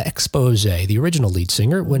Expose, the original lead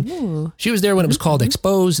singer, when she was there when it was called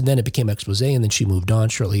Expose, and then it became Expose, and then she moved on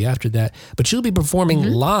shortly after that. But she'll be performing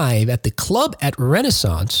live at the Club at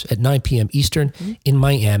Renaissance at 9 p.m. Eastern in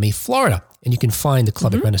Miami, Florida. And you can find the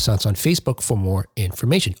Club at Renaissance on Facebook for more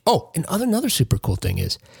information. Oh, and another super cool thing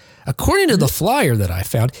is, according to the flyer that I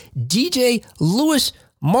found, DJ Louis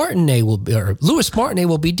Martinet will be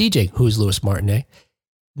DJing. Who is Louis Martinet?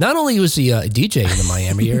 Not only was he a DJ in the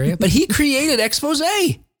Miami area, but he created Expose.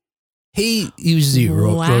 He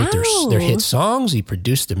wrote their hit songs. He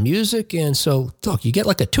produced the music. And so, look, you get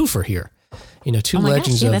like a twofer here. Two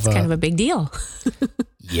legends that's kind of a big deal.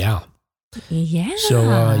 Yeah. Yeah.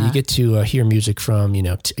 So you get to hear music from,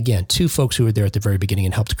 again, two folks who were there at the very beginning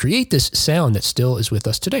and helped create this sound that still is with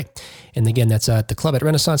us today. And again, that's at the Club at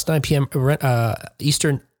Renaissance, 9 p.m.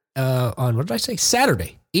 Eastern on, what did I say?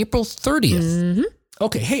 Saturday, April 30th. Mm-hmm.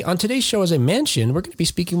 Okay, hey, on today's show, as I mentioned, we're going to be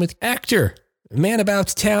speaking with actor, man about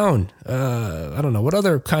town. I don't know what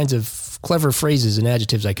other kinds of clever phrases and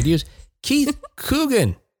adjectives I could use. Keith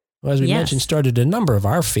Coogan, who, as we mentioned, started a number of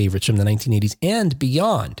our favorites from the 1980s and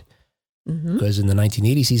beyond. Because in the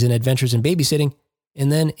 1980s, he's in Adventures in Babysitting.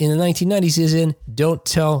 And then in the 1990s, he's in Don't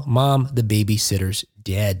Tell Mom the Babysitter's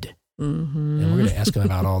Dead. And we're going to ask him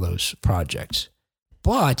about all those projects.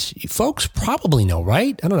 But folks probably know,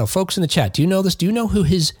 right? I don't know. Folks in the chat, do you know this? Do you know who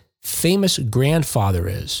his famous grandfather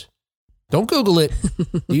is? Don't Google it.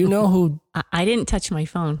 Do you know who? I didn't touch my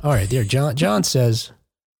phone. All right, there. John says.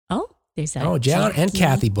 Oh, there's that. Oh, John and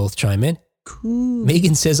Kathy both chime in. Cool.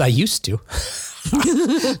 Megan says, I used to.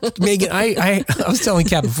 Megan, I was telling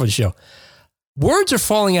Kat before the show. Words are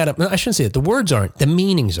falling out of, I shouldn't say that. The words aren't. The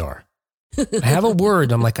meanings are. I have a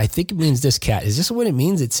word. I'm like, I think it means this, Kat. Is this what it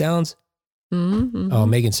means? It sounds. Oh,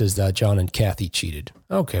 Megan says that John and Kathy cheated.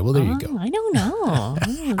 Okay, well, there you go. I don't know.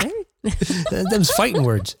 Them's fighting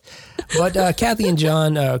words. But Kathy and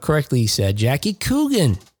John correctly said Jackie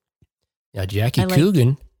Coogan. Now, Jackie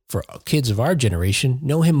Coogan, for kids of our generation,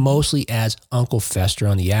 know him mostly as Uncle Fester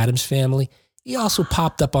on The Addams Family. He also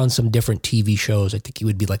popped up on some different TV shows. I think he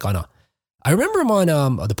would be like on I remember him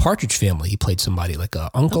on The Partridge Family. He played somebody like an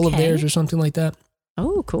uncle of theirs or something like that.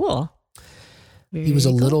 Oh, cool. He was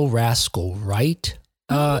a little rascal, right?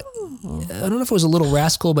 I don't know if it was a little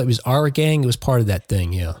rascal, but it was our gang. It was part of that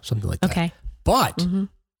thing. Yeah, something like that. Okay. But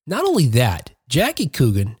not only that, Jackie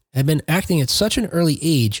Coogan had been acting at such an early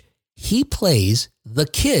age, he plays the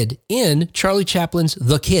kid in Charlie Chaplin's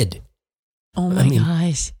The Kid. Oh my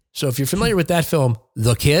gosh. So if you're familiar with that film,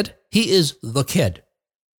 The Kid, he is the kid.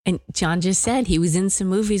 And John just said he was in some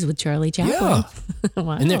movies with Charlie Chaplin. Yeah.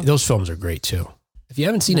 Wow. And those films are great too. If you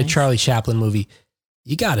haven't seen a Charlie Chaplin movie,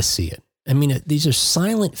 you got to see it. I mean, these are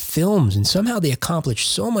silent films and somehow they accomplish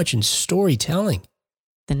so much in storytelling.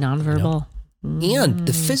 The nonverbal. And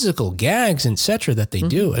the physical gags, etc. that they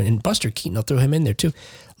do. And Buster Keaton, I'll throw him in there too.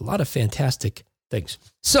 A lot of fantastic things.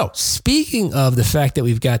 So speaking of the fact that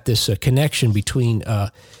we've got this connection between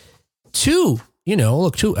an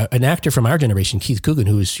actor from our generation, Keith Coogan,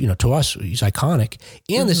 who is, to us, he's iconic,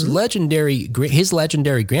 and this his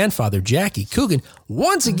legendary grandfather, Jackie Coogan.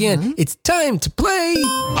 Once again, it's time to play.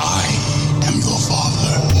 I am your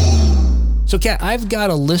father. So, Kat, I've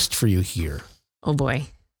got a list for you here. Oh boy.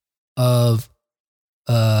 Of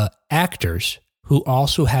actors who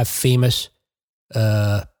also have famous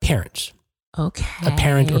parents. Okay. A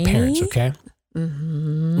parent or parents, okay?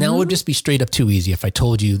 Now, it would just be straight up too easy if I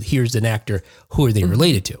told you, here's an actor, who are they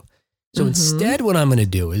related to? So instead, what I'm going to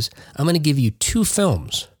do is I'm going to give you two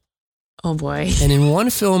films. Oh boy. And in one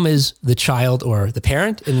film is the child or the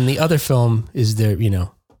parent, and in the other film is the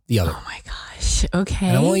other. Oh my gosh. Okay.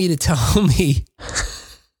 And I want you to tell me,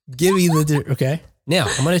 okay? Now,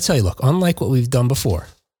 I'm going to tell you, look, unlike what we've done before,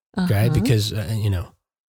 okay? Because, I'm going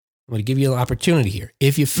to give you an opportunity here.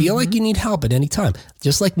 If you feel like you need help at any time,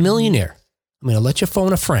 just like Millionaire, I'm going to let you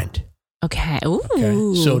phone a friend. Okay. Ooh.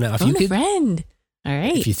 Okay. So now if you could, friend. All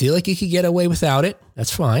right. If you feel like you could get away without it,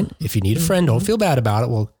 that's fine. If you need a friend, don't feel bad about it.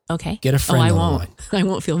 Well, get a friend on the line. I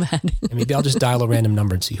won't feel bad. And maybe I'll just dial a random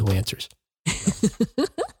number and see who answers.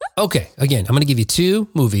 Okay. Again, I'm going to give you two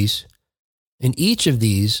movies, and each of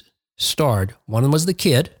these starred, one was the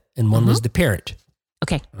kid and one was the parent.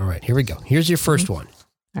 Okay. All right. Here we go. Here's your first one.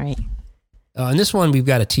 All right. In this one, we've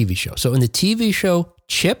got a TV show. So in the TV show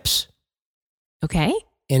Chips. Okay.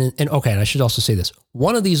 And I should also say this.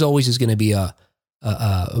 One of these always is going to be a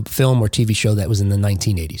film or TV show that was in the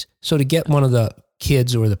 1980s. So to get one of the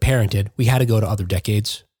kids or the parented, we had to go to other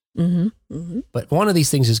decades. But one of these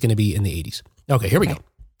things is going to be in the 80s. Okay, here we go.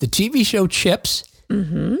 The TV show Chips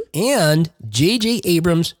and J.J.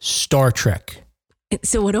 Abrams' Star Trek.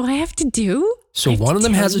 So what do I have to do? So one of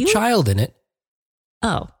them has a child in it.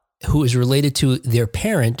 Oh. Who is related to their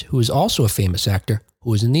parent, who is also a famous actor,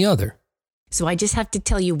 who is in the other. So I just have to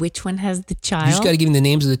tell you which one has the child? You just got to give me the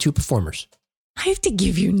names of the two performers. I have to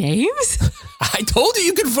give you names? I told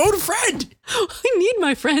you could vote a friend. I need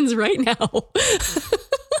my friends right now.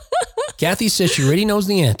 Kathy says she already knows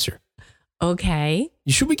the answer. Okay.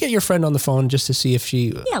 Should we get your friend on the phone just to see if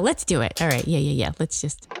she... Yeah, let's do it. All right. Yeah. Let's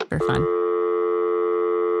just, for fun.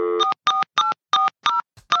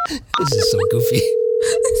 This is so goofy.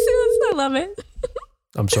 I love it.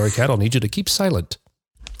 I'm sorry, Kat. I'll need you to keep silent.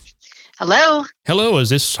 Hello. Hello, is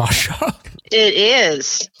this Sasha? It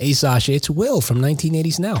is. Hey, Sasha, it's Will from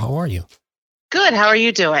 1980s Now. How are you? Good. How are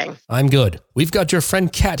you doing? I'm good. We've got your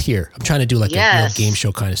friend Kat here. I'm trying to do like a game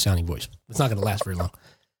show kind of sounding voice. It's not going to last very long.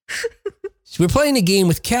 So we're playing a game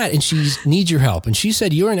with Kat, and she needs your help. And she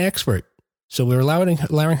said you're an expert. So we're allowing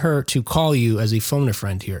her to call you as a phone a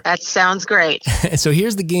friend here. That sounds great. So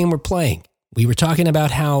here's the game we're playing. We were talking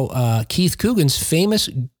about how Keith Coogan's famous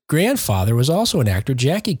grandfather was also an actor,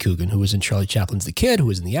 Jackie Coogan, who was in Charlie Chaplin's The Kid, who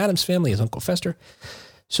was in The Addams Family as Uncle Fester.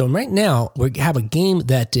 So right now, we have a game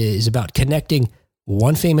that is about connecting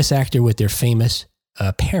one famous actor with their famous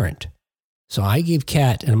parent. So I gave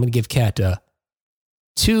Kat, and I'm going to give Kat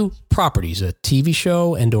two properties, a TV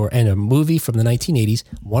show and a movie from the 1980s.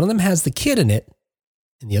 One of them has the kid in it,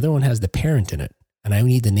 and the other one has the parent in it. And I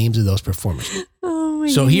need the names of those performers.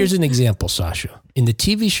 So here's an example, Sasha. In the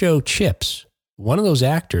TV show Chips, one of those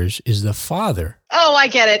actors is the father. Oh, I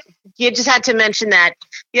get it. You just had to mention that.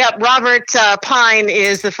 Yep, Robert Pine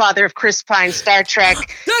is the father of Chris Pine, Star Trek,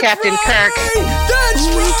 Captain Kirk. That's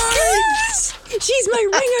right! She's my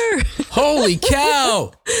ringer. Holy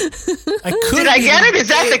cow! Did I get it? Is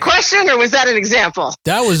that the question, or was that an example?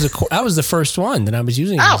 That was the first one that I was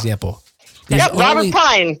using as an example. Yep, Robert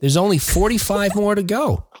Pine. There's only 45 more to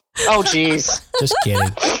go. Oh, geez. Just kidding.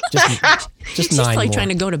 Just She's 9 probably more. trying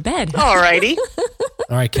to go to bed. All righty.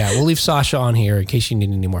 All right, Kat. We'll leave Sasha on here in case you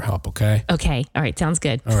need any more help, okay? Okay. All right. Sounds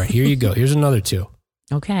good. All right, here you go. Here's another two.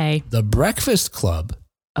 Okay. The Breakfast Club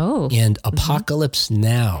and Apocalypse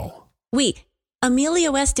Now. Wait,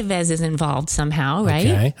 Emilio Estevez is involved somehow, right?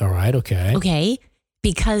 Okay. All right. Okay. Okay.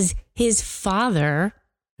 Because his father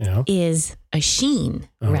is a Sheen,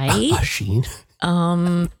 right? A Sheen?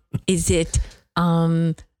 Is it,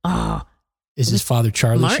 is his father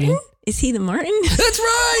Charlie Martin? Sheen? Is he the Martin? That's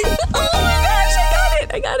right. Oh my gosh,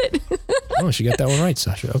 I got it. Oh, she got that one right,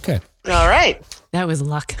 Sasha. Okay. All right. That was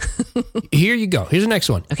luck. Here you go. Here's the next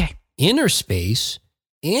one. Okay. Inner Space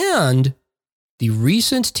and the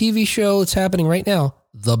recent TV show that's happening right now,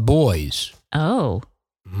 The Boys. Oh.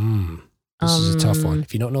 This is a tough one.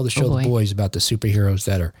 If you don't know the show The Boys, about the superheroes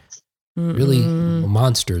that are really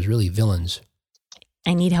monsters, really villains.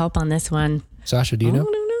 I need help on this one. Sasha, do you know?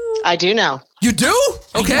 No. I do know. You do?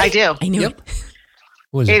 Okay. I do. I knew it.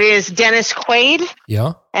 What is It is Dennis Quaid.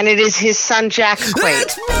 Yeah. And it is his son, Jack Quaid.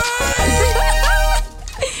 That's right.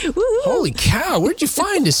 Holy cow. Where'd you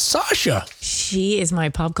find this, Sasha? She is my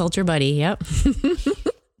pop culture buddy. Yep.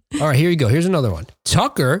 All right, here you go. Here's another one.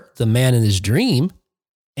 Tucker, the man in his dream,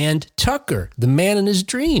 and Tucker, the man in his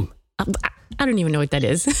dream. I don't even know what that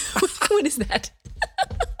is. What is that?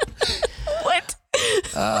 What?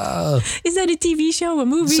 Is that a TV show, a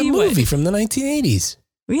movie? It's a movie from the 1980s.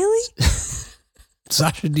 Really?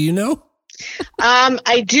 Sasha, do you know?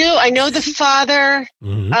 I do. I know the father.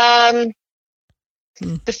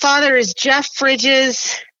 The father is Jeff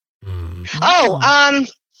Bridges. This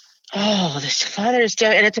father is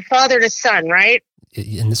Jeff, and it's a father and a son, right?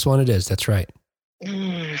 In this one it is. That's right.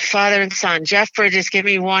 Father and son. Jeff Bridges. Give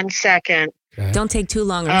me 1 second. Okay. Don't take too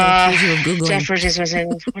long or I'll accuse you of Googling. Jeff Bridges was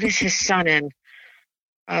in. What is his son in?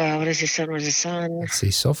 What is his son? What is his son? Let's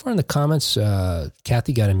see. So far in the comments,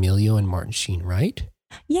 Kathy got Emilio and Martin Sheen right.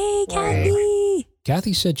 Yay, Kathy!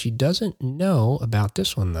 Kathy said she doesn't know about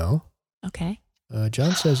this one, though. Okay.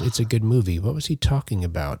 John says it's a good movie. What was he talking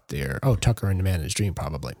about there? Oh, Tucker and the Man in His Dream,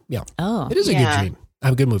 probably. Yeah. Oh. It is a good dream.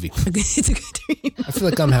 A good movie. It's a good dream. I feel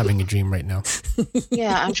like I'm having a dream right now.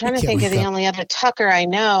 Yeah, I'm trying to think of the only other Tucker I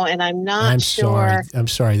know, and I'm not sure. I'm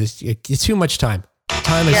sorry. It's too much time.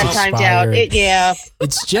 Time is expired. Timed out.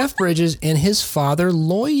 It's Jeff Bridges and his father,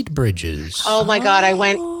 Lloyd Bridges. Oh my God, I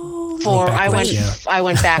went forward. I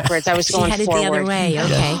went backwards. I was going forward. She had it the other way.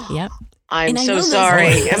 Okay. Yep. I'm so sorry.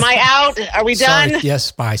 Am I out? Are we done? Sorry.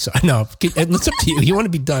 Yes, bye. No, it's up to you. You want to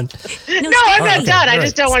be done? No, I'm not done. I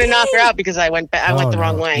just don't want to knock her out because I went the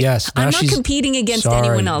wrong way. Yes. I'm not competing against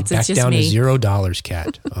anyone else. It's just me. Back down to $0,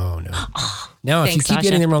 Kat. Oh, no. Now, if you keep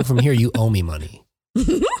getting them wrong from here, you owe me money.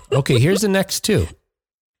 Okay, here's the next two.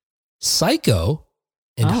 Psycho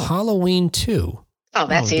and Halloween 2. Oh,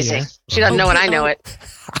 that's easy. She doesn't know when I know it.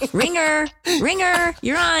 Ringer,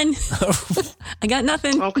 you're on. I got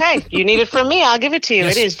nothing. Okay, you need it from me. I'll give it to you.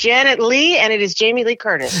 Yes. It is Janet Leigh and it is Jamie Lee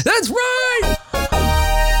Curtis. That's right.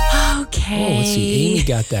 Okay. Oh, let's see. Amy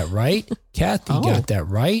got that right. Kathy got that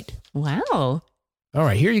right. Wow. All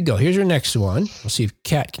right, here you go. Here's your next one. We'll see if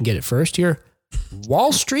Kat can get it first here.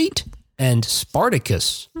 Wall Street and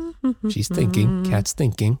Spartacus. She's thinking. Kat's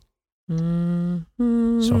thinking.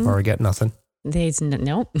 So far, I got nothing.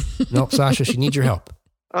 Nope. Nope, Sasha, she needs your help.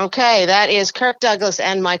 Okay, that is Kirk Douglas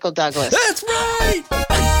and Michael Douglas. That's right!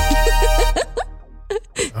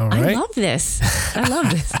 All right. I love this.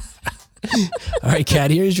 All right,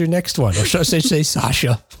 Kat, here's your next one. Or should I say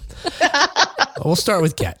Sasha? We'll start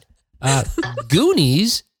with Kat.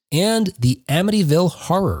 Goonies and the Amityville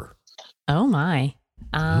Horror. Oh, my.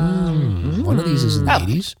 One of these is in the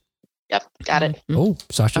 80s. Yep, got it. Oh,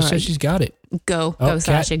 Sasha says she's got it. Go,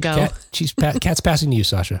 Sasha, go. Kat's passing to you,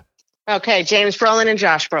 Sasha. Okay, James Brolin and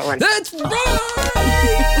Josh Brolin. That's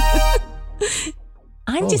right.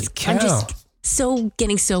 I'm just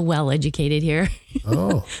getting so well educated here.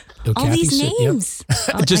 Oh, all these names.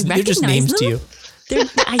 Yep. They're just names to you.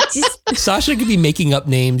 Sasha could be making up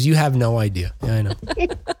names. You have no idea. Yeah, I know. No,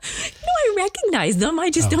 I recognize them. I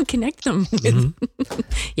just don't connect them with.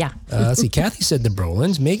 Yeah. Let's see. Kathy said the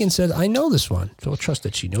Brolins. Megan said, I know this one. So we'll trust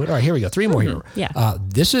that she knew it. All right, here we go. 3 more here. Yeah. All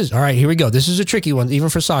right, here we go. This is a tricky one, even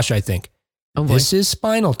for Sasha, I think. Oh, this is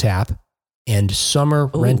Spinal Tap and Summer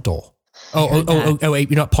Rental. Wait,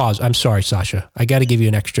 you know what? Pause. I'm sorry, Sasha. I got to give you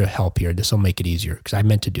an extra help here. This will make it easier because I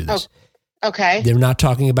meant to do this. Okay. They're not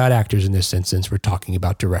talking about actors in this instance. We're talking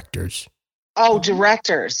about directors. Oh,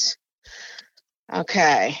 directors.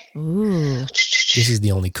 Okay. Ooh. This is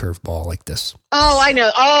the only curveball like this. Oh, I know.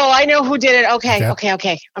 I know who did it.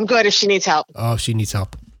 Okay. I'm good if she needs help. Oh, she needs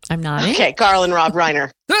help. I'm not. Okay, Carl and Rob Reiner.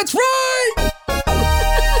 That's right!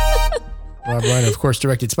 Rob Reiner, of course,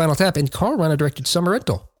 directed Spinal Tap, and Carl Reiner directed Summer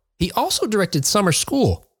Rental. He also directed Summer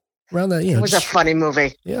School. Around that, it was a funny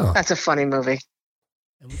movie. Yeah. That's a funny movie.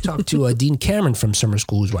 And we talked to Dean Cameron from Summer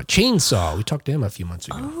School, who's Chainsaw. We talked to him a few months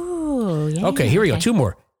ago. Oh, yeah. Okay, here we go. 2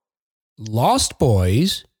 more. Lost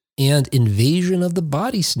Boys and Invasion of the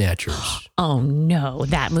Body Snatchers. Oh, no.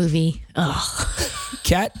 That movie. Ugh.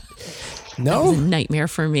 Cat? No? That was a nightmare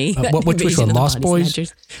for me. Which one? Lost Boys?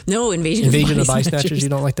 Snatchers. No, Invasion of the Body Snatchers. You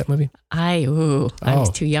don't like that movie? I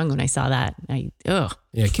was too young when I saw that. Yeah,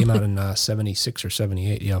 it came out in 76 or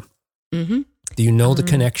 78. Yeah. Mm-hmm. Do you know the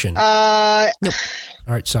connection? Nope.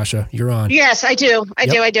 All right, Sasha, you're on. Yes, I do. I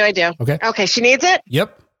do. Okay. Okay, she needs it?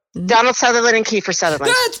 Yep. Donald Sutherland and Kiefer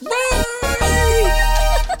Sutherland. That's right!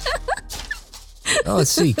 Let's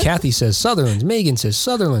see. Kathy says Sutherland's. Megan says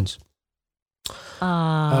Sutherland's.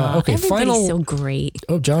 Okay, everybody's so great.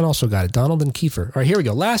 Oh, John also got it. Donald and Kiefer. All right, here we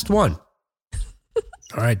go. Last one.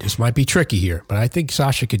 All right, this might be tricky here, but I think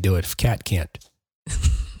Sasha could do it if Kat can't.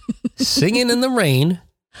 Singing in the Rain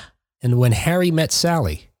and When Harry Met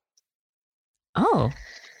Sally. Oh.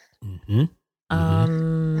 Mm-hmm.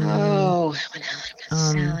 When Harry Met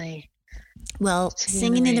Sally. Well,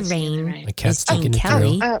 Singing in the Rain. My cat's is Gene taking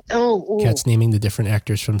Kelly. it through. Cat's naming the different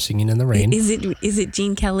actors from Singing in the Rain. Is it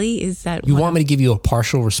Gene Kelly? Is that you want me to give you a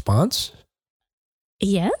partial response?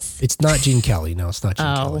 Yes. It's not Gene Kelly. No, it's not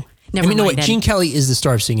Gene Kelly. Never mind. No, wait. Gene Kelly is the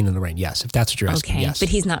star of Singing in the Rain. Yes, if that's what you're asking. Okay, yes. but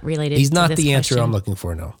he's not related. He's not to this the answer question. I'm looking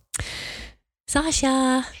for. No. Sasha.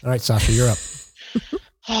 All right, Sasha, you're up.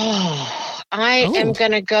 I am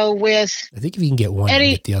going to go with. I think if you can get one, you can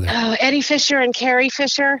get the other. Eddie Fisher and Carrie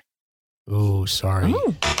Fisher. Oh, sorry.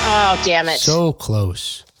 Oh, damn it. So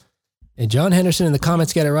close. And John Henderson in the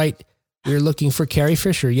comments got it right. We're looking for Carrie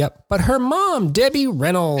Fisher. Yep. But her mom, Debbie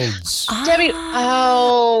Reynolds. Debbie.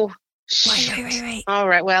 Oh. Right. All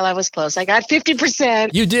right. Well, I was close. I got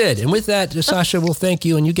 50%. You did. And with that, Sasha, we'll thank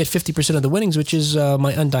you. And you get 50% of the winnings, which is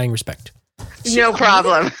my undying respect. No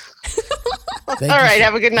problem. All right.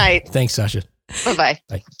 Have a good night. Thanks, Sasha. Bye-bye.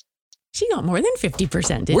 Bye. She got more than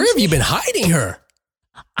 50%, Where have you been hiding her?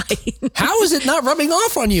 How is it not rubbing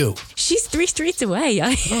off on you? She's 3 streets away.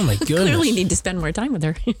 Oh, my goodness. Clearly need to spend more time with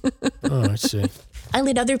her. Oh, I see. I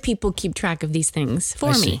let other people keep track of these things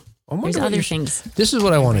for me. There's other things. This is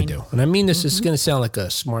what I want to do. And I mean this is going to sound like a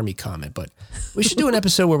smarmy comment, but we should do an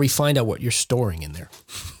episode where we find out what you're storing in there.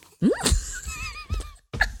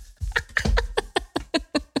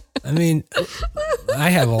 I mean,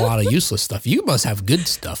 I have a lot of useless stuff. You must have good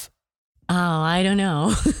stuff. Oh, I don't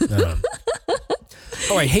know.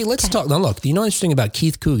 All right. Hey, let's talk. Now, look, you know what's interesting about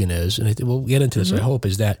Keith Coogan is, and we'll get into this, I hope,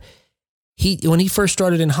 is that when he first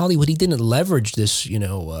started in Hollywood, he didn't leverage this,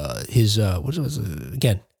 his, what was it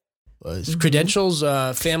again? His credentials,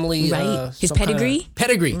 family, right. His pedigree.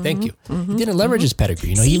 Pedigree. Thank you. He didn't leverage his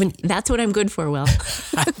pedigree. See, that's what I'm good for, Will.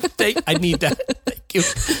 I need that. Thank you.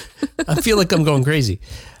 I feel like I'm going crazy.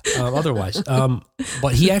 Otherwise,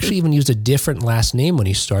 but he actually even used a different last name when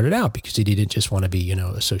he started out because he didn't just want to be,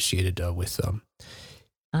 associated with,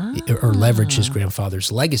 or leverage his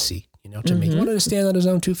grandfather's legacy, to make wanted to stand on his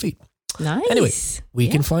own 2 feet. Nice. Anyway, we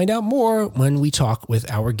can find out more when we talk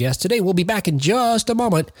with our guest today. We'll be back in just a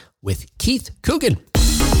moment with Keith Coogan.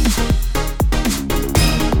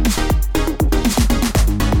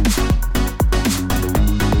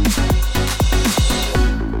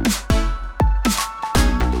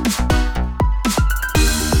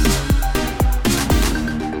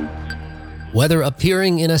 Whether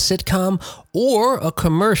appearing in a sitcom or a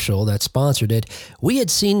commercial that sponsored it, we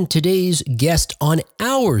had seen today's guest on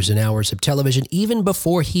hours and hours of television even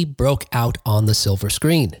before he broke out on the silver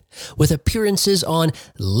screen. With appearances on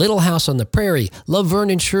Little House on the Prairie,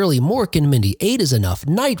 Laverne and Shirley, Mork and Mindy, 8 is Enough,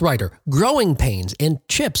 Knight Rider, Growing Pains, and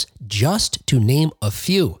Chips, just to name a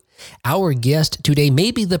few. Our guest today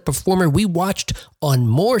may be the performer we watched on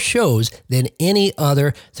more shows than any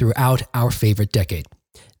other throughout our favorite decade.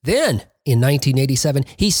 Then, in 1987,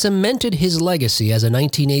 he cemented his legacy as a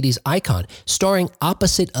 1980s icon, starring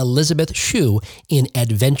opposite Elizabeth Shue in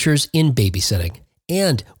Adventures in Babysitting,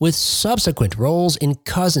 and with subsequent roles in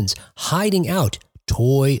Cousins, Hiding Out,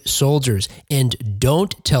 Toy Soldiers, and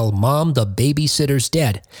Don't Tell Mom the Babysitter's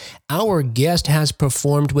Dead. Our guest has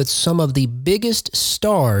performed with some of the biggest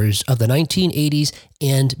stars of the 1980s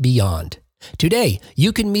and beyond. Today,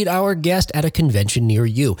 you can meet our guest at a convention near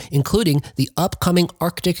you, including the upcoming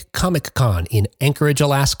Arctic Comic Con in Anchorage,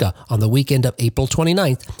 Alaska on the weekend of April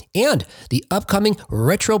 29th, and the upcoming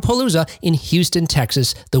Retropalooza in Houston,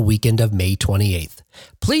 Texas, the weekend of May 28th.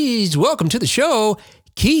 Please welcome to the show,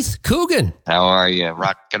 Keith Coogan. How are you?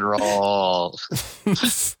 Rock and roll.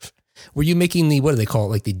 Were you making the, what do they call it,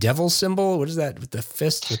 like the devil symbol? What is that, with the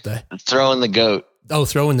fist? With the throwing the goat. Oh,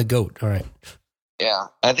 throwing the goat. All right. Yeah,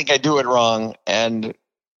 I think I do it wrong. And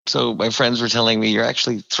so my friends were telling me, you're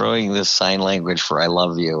actually throwing this sign language for I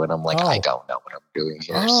love you. And I'm like, I don't know what I'm doing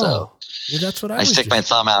here. So yeah, that's what I stick my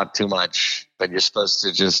thumb out too much, but you're supposed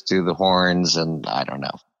to just do the horns, and I don't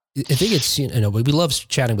know. I think it's, we love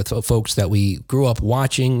chatting with folks that we grew up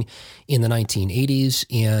watching in the 1980s,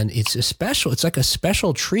 and it's like a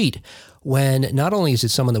special treat when not only is it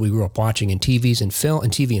someone that we grew up watching in TV and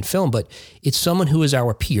film, but it's someone who is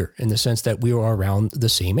our peer in the sense that we are around the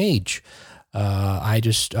same age. I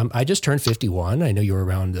just turned 51. I know you're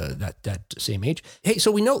around that same age. Hey,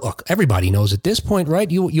 so we know, look, everybody knows at this point,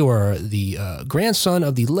 right? You are the grandson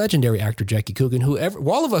of the legendary actor Jackie Coogan, who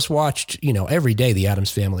all of us watched, every day. The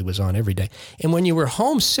Addams Family was on every day. And when you were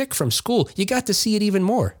homesick from school, you got to see it even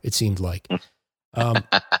more, it seemed like.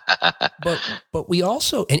 But we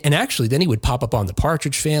also, and actually then he would pop up on the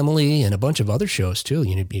Partridge Family and a bunch of other shows too.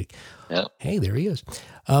 You'd be, Hey, there he is.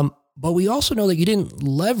 But we also know that you didn't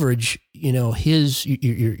leverage,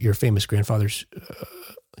 your famous grandfather's,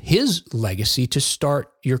 his legacy to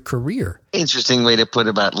start your career. Interesting way to put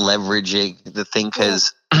about leveraging the thing,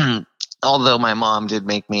 because although my mom did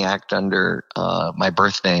make me act under my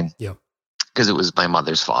birth name, because it was my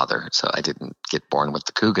mother's father, so I didn't get born with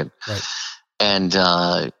the Coogan. Right. And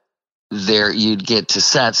there you'd get to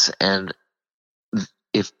sets, and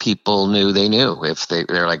if people knew, they knew. If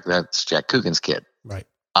they're like, that's Jack Coogan's kid. Right.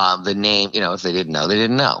 The name, if they didn't know, they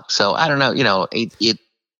didn't know. So I don't know,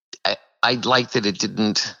 I liked that it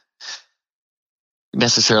didn't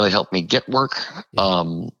necessarily help me get work.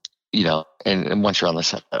 And once you're on the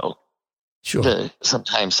set, though, sure.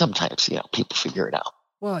 Sometimes, people figure it out.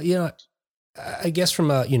 Well, I guess from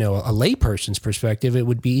a layperson's perspective, it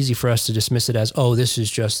would be easy for us to dismiss it as, this is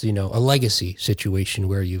just, a legacy situation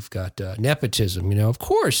where you've got nepotism, of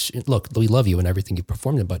course, look, we love you and everything you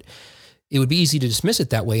performed in, but it would be easy to dismiss it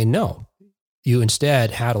that way. And no, you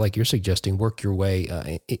instead had to, like you're suggesting, work your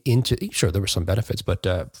way into, sure, there were some benefits,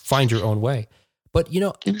 but find your own way. But,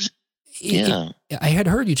 I had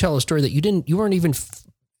heard you tell a story that you weren't even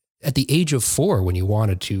at the age of 4 when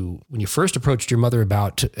you first approached your mother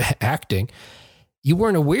about acting, you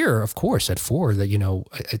weren't aware, of course, at 4 that,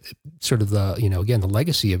 sort of the, again, the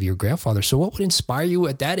legacy of your grandfather. So what would inspire you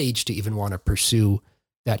at that age to even want to pursue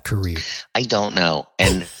that career? I don't know.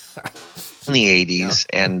 And in the 80s,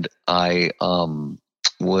 and I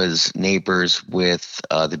was neighbors with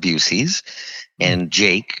the Buseys, and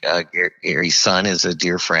Jake, Gary's son, is a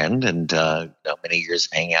dear friend, and many years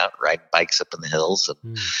of hanging out, riding bikes up in the hills.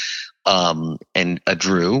 And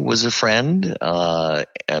Drew was a friend,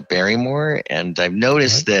 Barrymore, and I've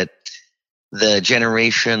noticed that the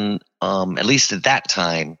generation, at least at that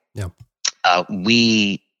time,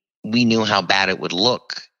 we knew how bad it would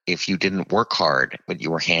look if you didn't work hard, but you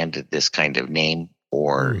were handed this kind of name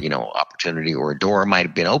or, opportunity, or a door might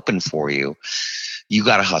have been open for you. You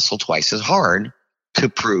got to hustle twice as hard to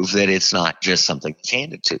prove that it's not just something that's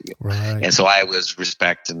handed to you. Right. And so I was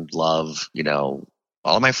respect and love, all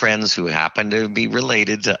of my friends who happen to be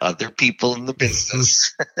related to other people in the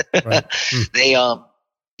business. Right. They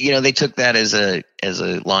took that as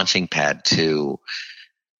a launching pad to,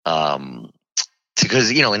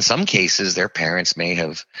 because, in some cases their parents may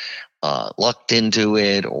have lucked into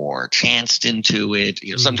it or chanced into it.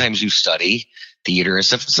 Sometimes you study theater and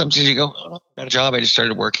stuff. Sometimes you go, I got a job. I just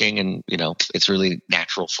started working, and, it's really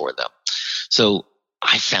natural for them. So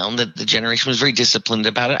I found that the generation was very disciplined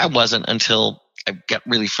about it. I wasn't until I got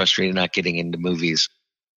really frustrated not getting into movies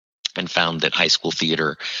and found that high school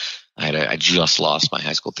theater, I just lost my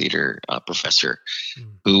high school theater professor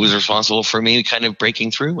who was responsible for me kind of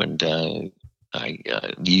breaking through. And I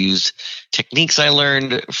used techniques I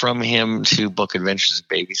learned from him to book Adventures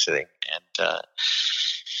in Babysitting. And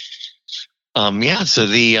so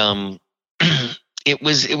the it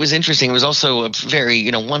was interesting. It was also a very,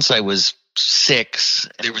 once I was 6,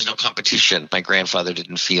 there was no competition. My grandfather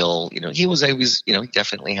didn't feel, he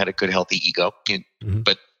definitely had a good, healthy ego,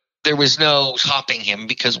 but there was no topping him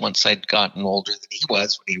because once I'd gotten older than he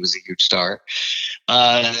was when he was a huge star,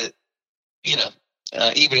 he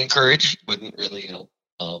would encourage, wouldn't really,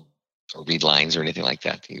 or read lines or anything like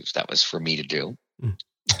that. That was for me to do,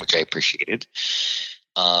 which I appreciated.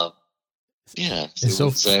 We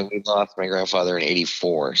lost my grandfather in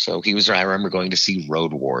 1984. So I remember going to see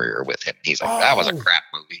Road Warrior with him. He's like, that was a crap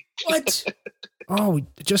movie. What? We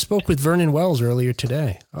just spoke with Vernon Wells earlier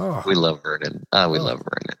today. We love Vernon. We love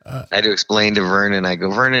Vernon. I had to explain to Vernon, I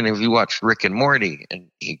go, Vernon, have you watched Rick and Morty? And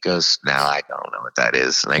he goes, no, I don't know what that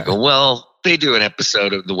is. And I go, well, they do an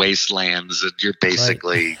episode of The Wastelands, and you're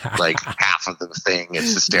basically like half of the thing.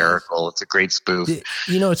 It's hysterical. It's a great spoof.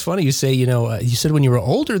 It's funny you say, you said when you were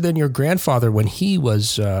older than your grandfather, when he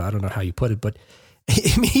was, I don't know how you put it, but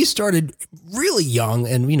he started really young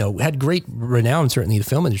and, had great renown, certainly in the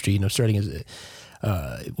film industry, starting as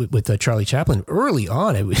with Charlie Chaplin early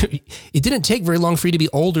on. It didn't take very long for you to be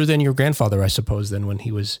older than your grandfather, I suppose, than when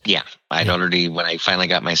he was. Yeah. When I finally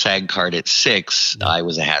got my SAG card at 6, I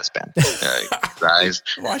was a has-been.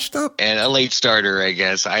 Washed up. And a late starter, I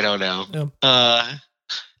guess. I don't know.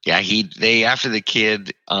 Yeah. After the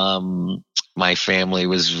kid, my family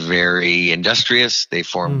was very industrious. They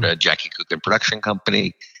formed a Jackie Coogan production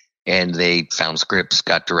company, and they found scripts,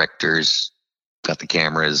 got directors, got the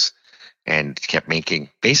cameras, and kept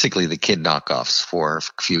making basically the kid knockoffs for a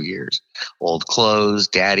few years. Old Clothes,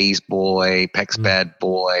 Daddy's Boy, Peck's Bad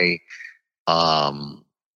Boy, a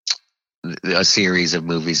series of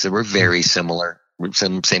movies that were very similar,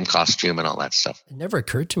 same costume and all that stuff. It never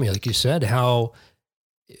occurred to me, like you said, how,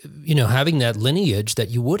 having that lineage that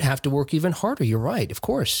you would have to work even harder. You're right. Of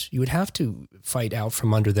course, you would have to fight out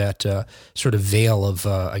from under that sort of veil of,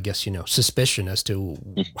 suspicion as to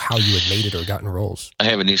how you had made it or gotten roles. I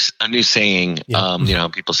have a new saying. Yeah.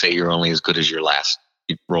 People say you're only as good as your last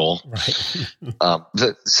role. Right.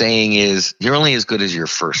 The saying is you're only as good as your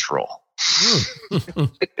first role.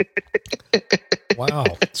 Wow.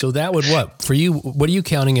 So that would for you? What are you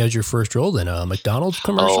counting as your first role then? A McDonald's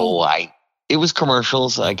commercial? It was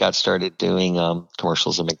commercials. I got started doing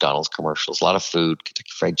commercials and McDonald's commercials. A lot of food, Kentucky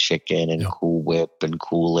Fried Chicken and Cool Whip and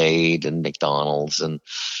Kool-Aid and McDonald's. And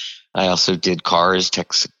I also did cars,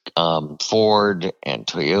 Ford and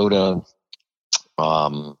Toyota.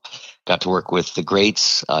 Got to work with the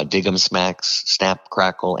greats, Dig 'em Smacks, Snap,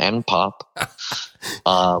 Crackle, and Pop.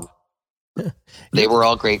 They were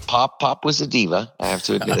all great. Pop was a diva, I have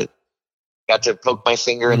to admit it. Got to poke my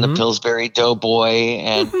finger in the Pillsbury Doughboy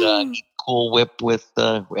and eat Cool Whip with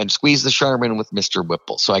and squeeze the Charmin with Mr.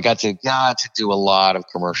 Whipple. So I got to do a lot of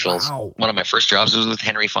commercials. Wow. One of my first jobs was with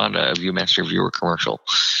Henry Fonda, a Viewmaster Viewer commercial.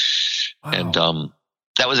 Wow. And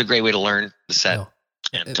that was a great way to learn the set. No.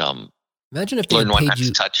 And imagine if they had paid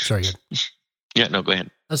you. Touch. Sorry. Yeah, no, go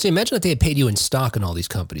ahead. I was saying, imagine if they had paid you in stock in all these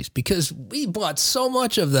companies, because we bought so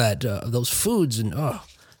much of that, those foods, and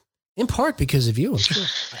in part because of you, I'm sure.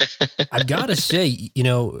 I've got to say,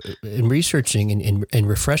 in researching and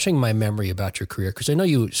refreshing my memory about your career, because I know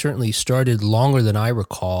you certainly started longer than I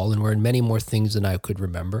recall and were in many more things than I could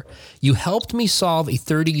remember. You helped me solve a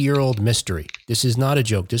 30-year-old mystery. This is not a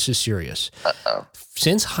joke. This is serious. Uh-oh.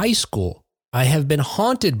 Since high school, I have been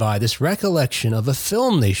haunted by this recollection of a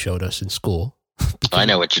film they showed us in school. I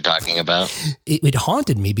know what you're talking about. It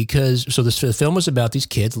haunted me because, the film was about these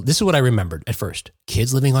kids. This is what I remembered at first.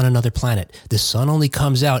 Kids living on another planet. The sun only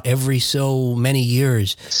comes out every so many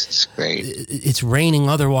years. It's great. It's raining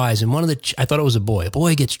otherwise. And I thought it was a boy. A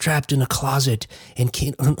boy gets trapped in a closet and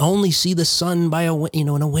can only see the sun by in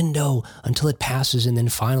a window until it passes. And then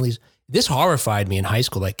finally, this horrified me in high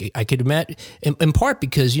school. Like I could imagine, in part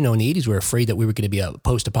because, in the 80s, we were afraid that we were going to be a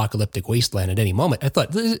post-apocalyptic wasteland at any moment. I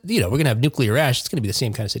thought, we're going to have nuclear ash. It's going to be the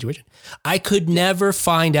same kind of situation. I could never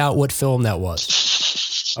find out what film that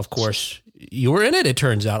was. Of course, you were in it, it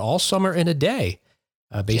turns out, All Summer in a Day,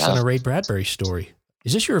 based on a Ray Bradbury story.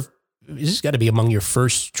 Is this got to be among your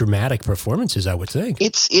first dramatic performances, I would think.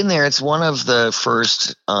 It's in there. It's one of the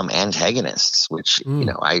first antagonists, which,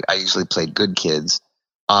 I usually played good kids.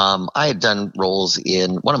 I had done roles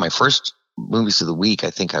in one of my first movies of the week, I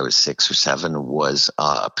think I was 6 or 7, was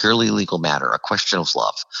A Purely Legal Matter, A Question of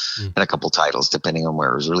Love, and a couple titles depending on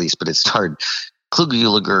where it was released. But it starred Clu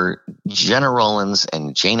Gulager, Jenna Rollins,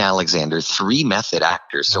 and Jane Alexander, 3 method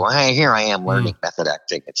actors. So here I am learning method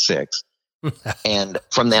acting at 6. And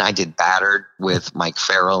from then I did Battered with Mike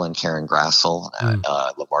Farrell and Karen Grassel,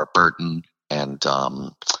 LeVar Burton, and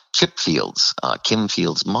Chip Fields. Kim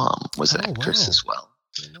Fields' mom was an actress as well.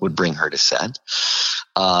 Would bring her to set.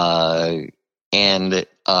 So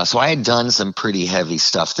I had done some pretty heavy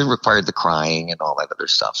stuff that required the crying and all that other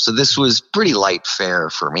stuff. So this was pretty light fare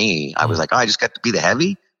for me. I was like, I just got to be the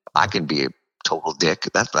heavy. I can be a total dick.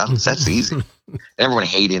 That's easy. Everyone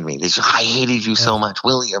hated me. They said, I hated you so much,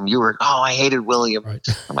 William. I hated William. Right.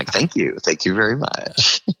 I'm like, thank you very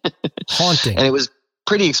much. Haunting. And it was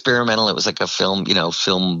pretty experimental. It was like a film,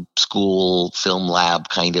 film school, film lab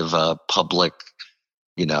kind of a public,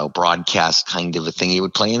 broadcast kind of a thing. You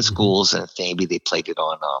would play in schools, and maybe they played it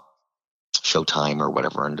on Showtime or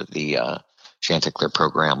whatever under the Chanticleer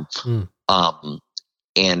program.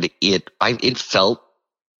 And it felt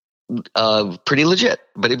pretty legit,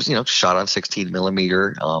 but it was shot on 16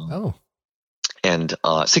 millimeter. And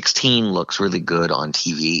 16 looks really good on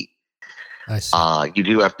TV. I see. You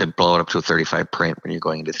do have to blow it up to a 35 print when you're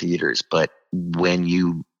going into theaters, but when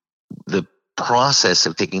the process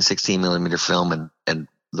of taking 16 millimeter film and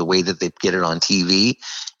the way that they get it on TV,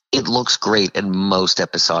 it looks great. And most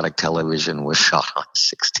episodic television was shot on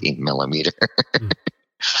 16 millimeter.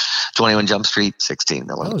 21 Jump Street, 16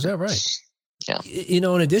 millimeter. Oh, is that right? Yeah. In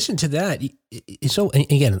addition to that, so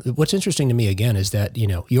again, what's interesting to me again is that,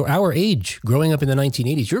 you're our age growing up in the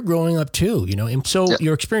 1980s, you're growing up too, and so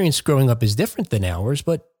your experience growing up is different than ours,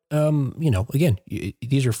 but again,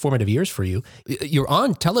 these are formative years for you. You're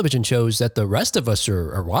on television shows that the rest of us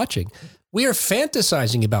are watching. We are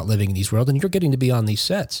fantasizing about living in these worlds, and you're getting to be on these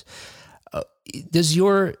sets. Are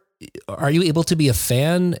you able to be a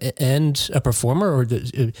fan and a performer, or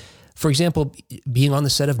for example, being on the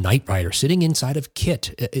set of Knight Rider, sitting inside of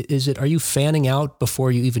KITT, are you fanning out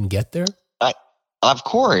before you even get there? Of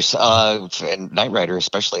course. And Knight Rider,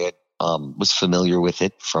 especially, I was familiar with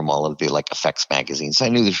it from all of the effects magazines. I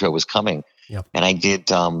knew the show was coming. Yep. And I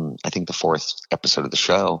did, I think the 4th episode of the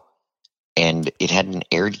show, and it hadn't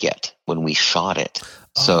aired yet when we shot it.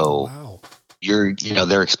 So wow.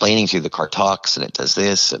 They're explaining to you the car talks and it does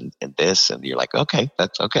this and this, and you're like,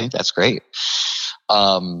 that's great.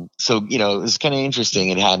 So, it was kind of interesting.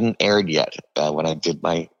 It hadn't aired yet when I did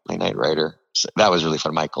my Knight Rider. So that was really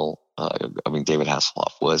fun. David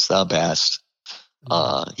Hasselhoff was the best.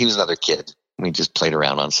 He was another kid. We just played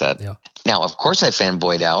around on set. Yeah. Now, of course, I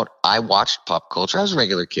fanboyed out. I watched pop culture. I was a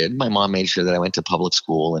regular kid. My mom made sure that I went to public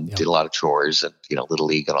school and did a lot of chores and, Little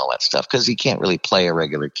League and all that stuff, because you can't really play a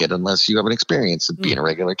regular kid unless you have an experience of being a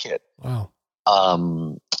regular kid. Wow.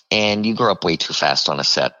 And you grow up way too fast on a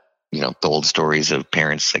set. The old stories of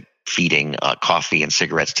parents feeding coffee and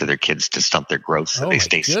cigarettes to their kids to stunt their growth so they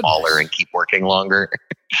stay smaller and keep working longer.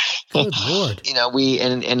 Good Lord.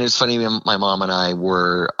 And it's funny, my mom and I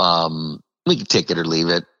were, we could take it or leave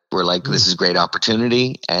it. We're like, this is a great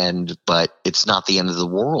opportunity, but it's not the end of the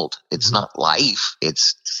world. It's not life.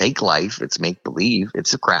 It's fake life. It's make believe.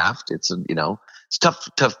 It's a craft. It's it's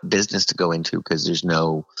tough business to go into because there's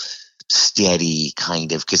no steady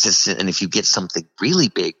kind of consistent. And if you get something really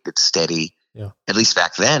big that's steady, at least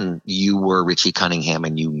back then, you were Richie Cunningham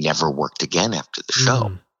and you never worked again after the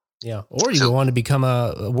show. Yeah. Or you go on to become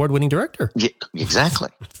a award-winning director. Yeah, exactly.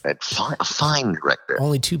 A fine director.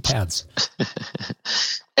 Only 2 paths.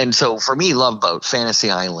 And so for me, Love Boat,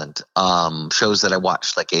 Fantasy Island, shows that I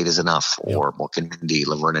watched like 8 is Enough or Mork and Mindy,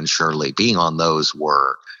 Laverne and Shirley, being on those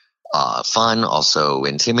were fun, also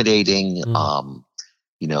intimidating.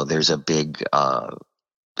 There's a big,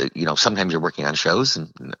 sometimes you're working on shows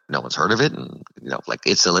and no one's heard of it. And, like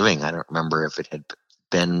It's a Living, I don't remember if it had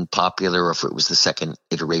been popular or if it was the second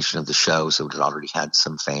iteration of the show, so it had already had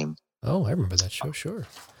some fame. Oh, I remember that show, sure.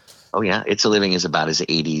 Oh, yeah. It's a Living is about as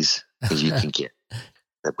 80s as you can get.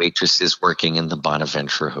 The waitress is working in the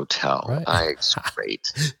Bonaventure Hotel. Right. It's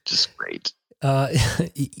great. Just great.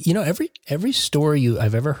 Every story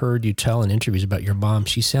I've ever heard you tell in interviews about your mom,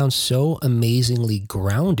 she sounds so amazingly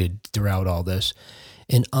grounded throughout all this.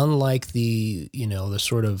 And unlike the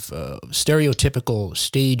sort of stereotypical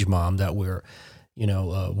stage mom that we're,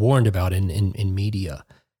 warned about in media,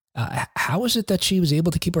 how is it that she was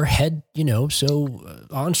able to keep her head, so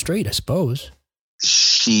on straight, I suppose?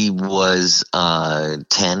 She was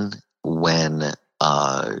 10 when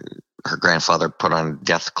her grandfather put on a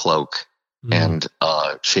death cloak and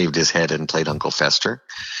shaved his head and played Uncle Fester.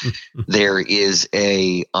 There is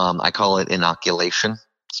I call it inoculation.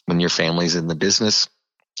 when your family's in the business,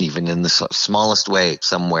 even in the smallest way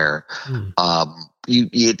somewhere, it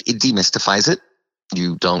demystifies it.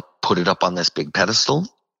 You don't put it up on this big pedestal.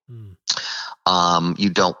 You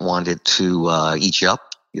don't want it to eat you up.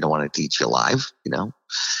 You don't want it to eat you alive, you know.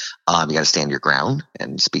 You got to stand your ground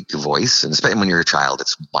and speak your voice. And especially when you're a child,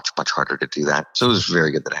 it's much, much harder to do that. So it was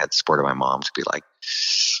very good that I had the support of my mom to be like,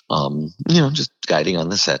 just guiding on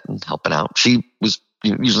the set and helping out. She was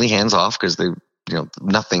usually hands off because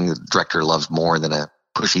nothing the director loves more than a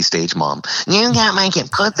pushy stage mom. You got my kid,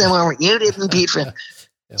 put them over. You didn't, Petra.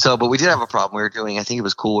 So, but we did have a problem. We were doing, I think it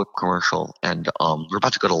was Cool Whip commercial, and we were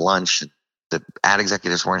about to go to lunch. And the ad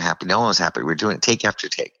executives weren't happy. No one was happy. We were doing it take after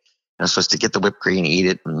take. And I was supposed to get the whipped cream, eat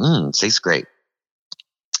it, and it tastes great.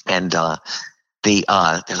 And they're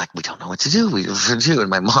like, we don't know what to do. And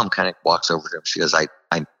my mom kind of walks over to him. She goes,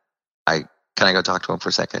 can I go talk to him for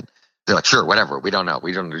a second? They're like, sure, whatever. We don't know.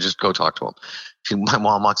 Just go talk to him. My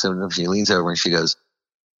mom walks over to him. She leans over and she goes,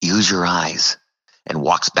 use your eyes, and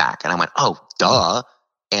walks back. And I went, oh, duh.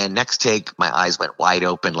 And next take, my eyes went wide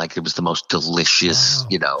open like it was the most delicious,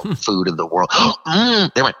 food in the world.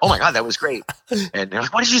 They went, oh my God, that was great. And they're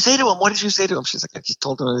like, what did you say to him? What did you say to him? She's like, I just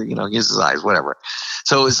told him, use his eyes, whatever.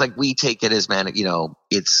 So it's like, we take it as, man, you've been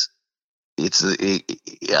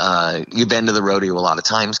to the rodeo a lot of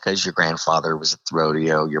times because your grandfather was at the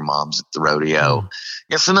rodeo, your mom's at the rodeo.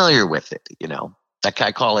 You're familiar with it,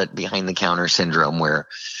 I call it behind the counter syndrome, where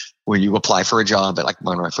you apply for a job at, like,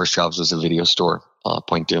 one of my first jobs was a video store.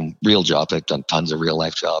 Point to real jobs. I've done tons of real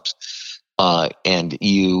life jobs. And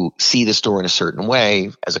you see the store in a certain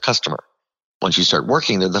way as a customer. Once you start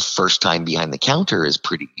working there, the first time behind the counter is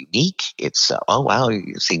pretty unique. It's, oh, wow,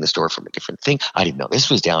 you're seeing the store from a different thing. I didn't know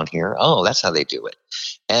this was down here. Oh, that's how they do it.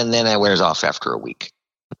 And then it wears off after a week.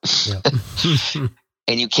 Yeah.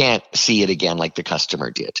 And you can't see it again like the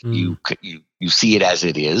customer did. You see it as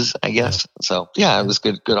it is, I guess. Yeah. So, it was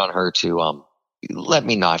good on her to let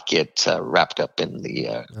me not get wrapped up in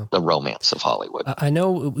the romance of Hollywood. I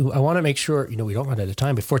know. I want to make sure, we don't run out of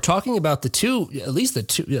time. Before talking about you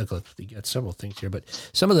got several things here, but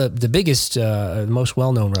some of the biggest, most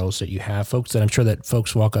well-known roles that you have, folks that I'm sure that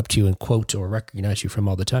folks walk up to you and quote or recognize you from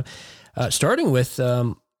all the time. Starting with,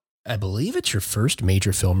 I believe it's your first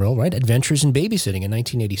major film role, right? Adventures in Babysitting in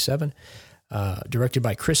 1987. Directed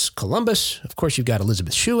by Chris Columbus. Of course, you've got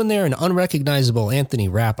Elizabeth Shue in there, and unrecognizable Anthony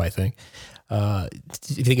Rapp, I think.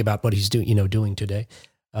 If you think about what he's doing today.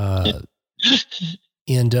 And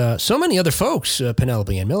so many other folks,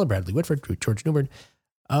 Penelope Ann Miller, Bradley Whitford, George Newbern.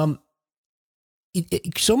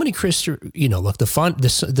 So many Chris, look,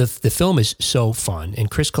 the film is so fun.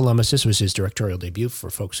 And Chris Columbus, this was his directorial debut for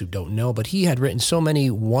folks who don't know, but he had written so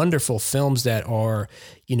many wonderful films that are,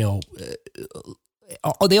 they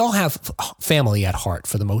all have family at heart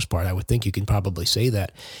for the most part. I would think you can probably say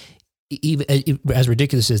that. Even as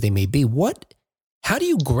ridiculous as they may be, how do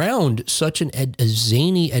you ground such a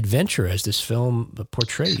zany adventure as this film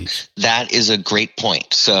portrays? That is a great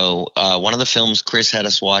point. So one of the films Chris had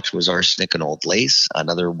us watch was Arsenic and Old Lace.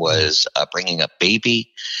 Another was Bringing Up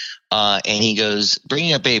Baby. And he goes,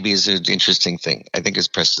 Bringing Up Baby is an interesting thing. I think it's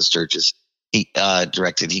Preston Sturges he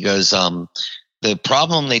directed. He goes, the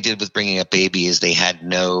problem they did with Bringing Up Baby is they had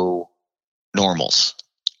no normals.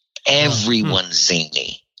 Everyone's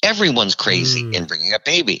zany. Everyone's crazy in Bringing Up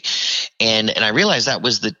Baby. And I realized that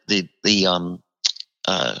was the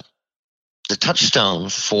touchstone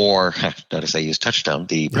for, notice I used Touchstone,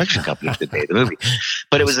 the production company that made the movie.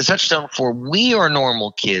 But it was the touchstone for we are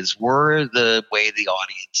normal kids. We're the way the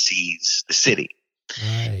audience sees the city.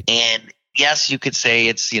 Right. And yes, you could say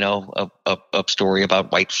it's, a story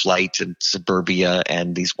about white flight and suburbia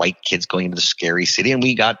and these white kids going into the scary city. And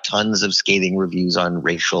we got tons of scathing reviews on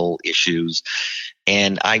racial issues.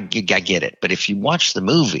 And I get it. But if you watch the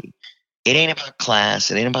movie, it ain't about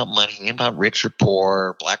class. It ain't about money. It ain't about rich or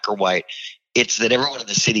poor, black or white. It's that everyone in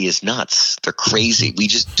the city is nuts. They're crazy. We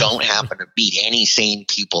just don't happen to meet any sane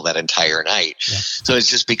people that entire night. Yeah. So it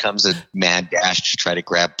just becomes a mad dash to try to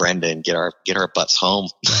grab Brenda and get our butts home.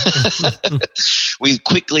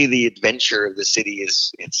 The adventure of the city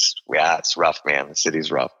is it's rough, man. The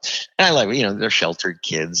city's rough. And I like, they're sheltered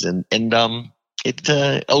kids and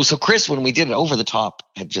so Chris, when we did it, Over the Top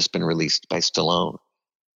had just been released by Stallone.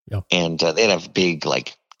 Yep. And they'd have big,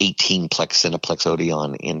 18-plex Cineplex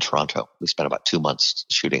Odeon in Toronto. We spent about 2 months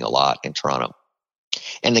shooting a lot in Toronto.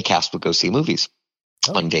 And the cast would go see movies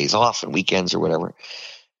on days off and weekends or whatever.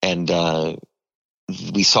 And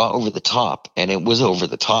we saw Over the Top, and it was over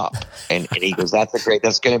the top. And he goes,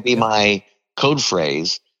 that's going to be my code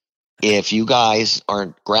phrase. If you guys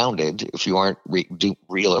aren't grounded, if you aren't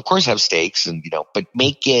real, of course have stakes and, but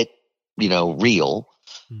make it, real.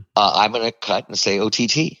 I'm going to cut and say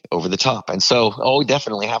OTT, over the top. And so,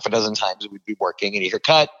 definitely half a dozen times we'd be working and you hear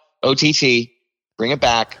cut, OTT, bring it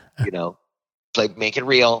back, make it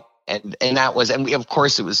real. And that was, and of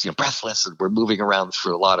course it was, breathless, and we're moving around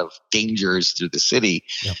through a lot of dangers through the city.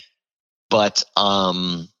 Yep. But,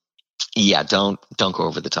 don't go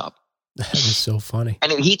over the top. That is so funny.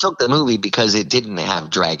 And he took the movie because it didn't have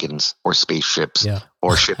dragons or spaceships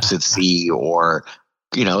or ships at sea or,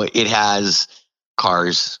 it has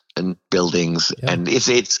cars and buildings, and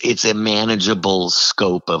it's a manageable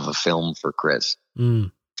scope of a film for Chris.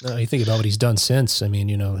 No, you think about what he's done since. I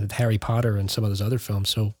mean, Harry Potter and some of those other films,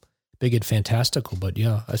 so big and fantastical. But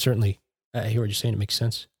yeah, I hear what you're saying. It makes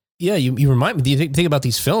sense. Yeah, you remind me. Do you think about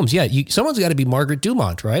these films? Yeah, someone's got to be Margaret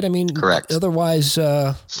Dumont, right? I mean, correct. Otherwise,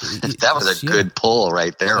 that was a good pull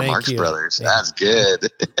right there, Marx Brothers. That's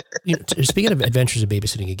good. Speaking of Adventures in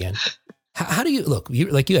Babysitting again, how do you look?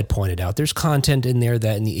 Like you had pointed out, there's content in there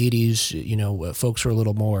that in the 80s, folks were a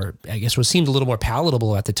little more, I guess, what seemed a little more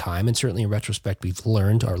palatable at the time, and certainly in retrospect, we've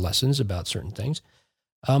learned our lessons about certain things.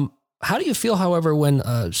 How do you feel, however, when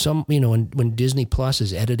when Disney Plus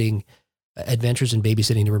is editing Adventures in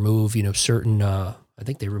Babysitting to remove, certain, I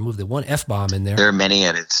think they removed the one F-bomb in there. There are many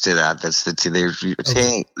edits to that. That's it's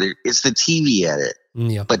the TV edit,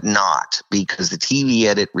 but not, because the TV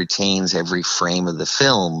edit retains every frame of the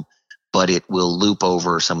film, but it will loop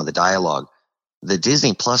over some of the dialogue. The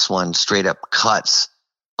Disney Plus one straight up cuts.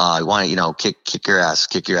 I want to, kick your ass.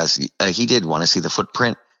 He did want to see the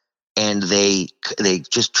footprint, and they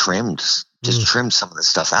just trimmed some of the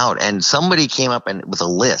stuff out. And somebody came up with a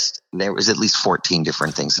list. There was at least 14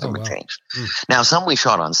 different things that were changed. Now, some we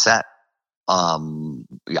shot on set. I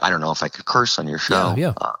don't know if I could curse on your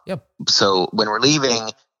show. So when we're leaving,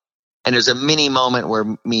 and there's a mini moment where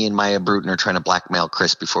me and Maya Bruton are trying to blackmail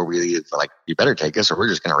Chris before we leave. Like, you better take us or we're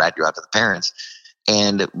just going to rat you out to the parents.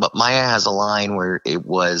 But Maya has a line where it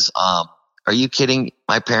was, are you kidding?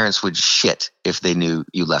 My parents would shit if they knew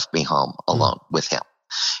you left me home alone with him.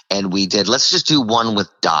 And we did, let's just do one with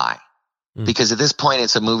Di. Because at this point,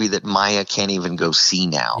 it's a movie that Maya can't even go see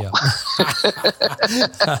now.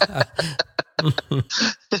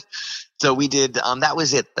 So we did, that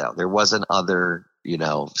was it though. There wasn't other,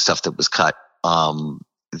 stuff that was cut.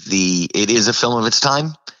 It is a film of its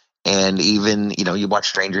time. And even, you watch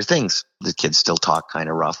Stranger Things, the kids still talk kind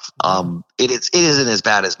of rough. It isn't as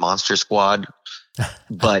bad as Monster Squad,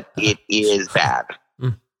 but it is bad.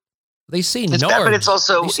 They say it's bad, but it's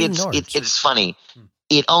also, it's funny.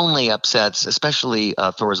 It only upsets, especially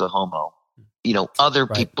Thor's a homo. Other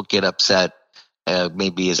people get upset,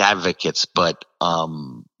 maybe as advocates, but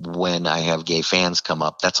when I have gay fans come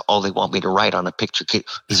up, that's all they want me to write on a picture.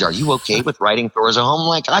 Are you okay with writing Thor's a homo?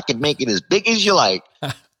 Like, I can make it as big as you like.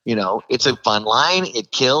 It's a fun line.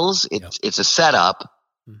 It kills. It's a setup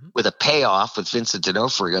with a payoff with Vincent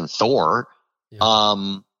D'Onofrio and Thor.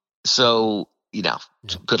 So,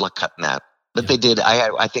 good luck cutting that. But they did.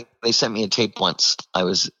 I think they sent me a tape once. I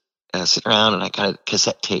was sitting around and I got a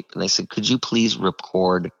cassette tape, and they said, "Could you please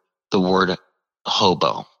record the word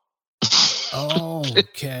hobo?" Oh,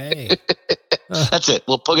 okay. That's it.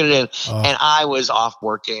 We'll put it in. And I was off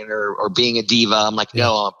working or being a diva. I'm like,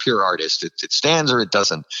 no, I'm a pure artist. It stands or it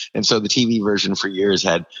doesn't. And so the TV version for years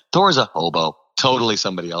had Thor's a hobo. Totally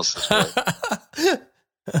somebody else's story.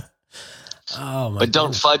 But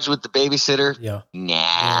don't fudge with the babysitter.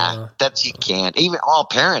 Nah, you can't. Even all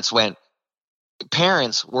parents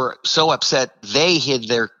were so upset they hid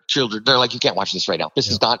their children. They're like, you can't watch this right now. This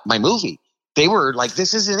is not my movie. They were like,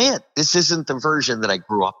 this isn't it. This isn't the version that I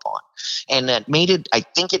grew up on. And that I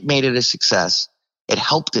think it made it a success. It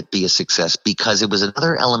helped it be a success because it was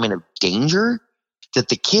another element of danger that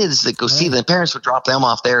the kids that go see, the parents would drop them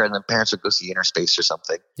off there and the parents would go see Inner Space or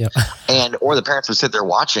something. Or the parents would sit there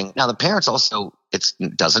watching. Now the parents also, it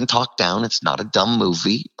doesn't talk down. It's not a dumb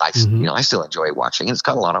movie. I still enjoy watching it. It's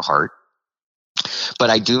got a lot of heart. But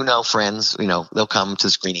I do know friends, they'll come to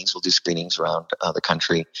screenings. We'll do screenings around the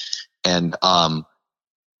country. And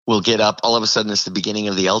we'll get up. All of a sudden, it's the beginning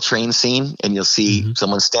of the L train scene, and you'll see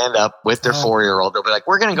someone stand up with their 4-year-old. They'll be like,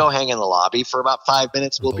 "We're going to go hang in the lobby for about 5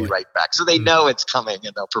 minutes. We'll be right back." So they know it's coming,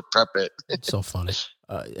 and they'll prep it. It's so funny.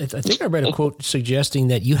 I think I read a quote suggesting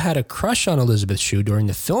that you had a crush on Elizabeth Shue during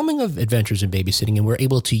the filming of Adventures in Babysitting, and were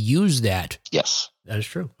able to use that. Yes. That is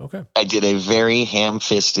true. Okay. I did a very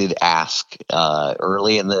ham-fisted ask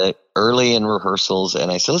early in rehearsals,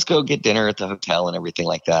 and I said, "Let's go get dinner at the hotel and everything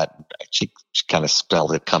like that." She kind of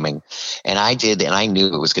spelled it coming, and I did, and I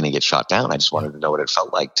knew it was going to get shot down. I just wanted to know what it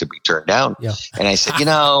felt like to be turned down. Yeah. And I said, you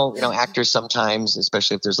know, actors sometimes,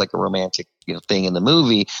 especially if there's like a romantic thing in the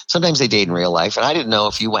movie, sometimes they date in real life, and I didn't know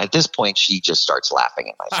if you went. At this point, she just starts laughing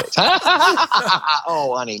in my face.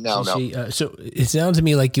 Oh, honey, no. So it sounds to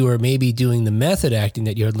me like you were maybe doing the method acting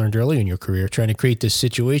that you had learned earlier in your career, trying to create this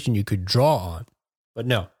situation you could draw on. But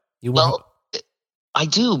no, you weren't. Well, I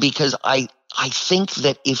do, because I think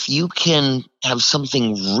that if you can have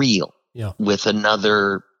something real with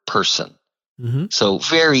another person, so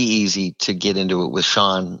very easy to get into it with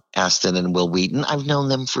Sean Astin and Will Wheaton. I've known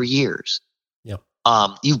them for years. Yeah.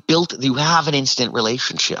 You have an instant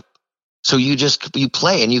relationship. So you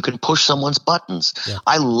play and you can push someone's buttons. Yeah.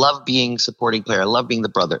 I love being supporting player. I love being the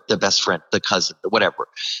brother, the best friend, the cousin, whatever.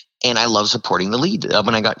 And I love supporting the lead.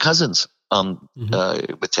 When I got Cousins,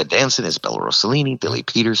 with Ted Danson, Isabella Rossellini, Billy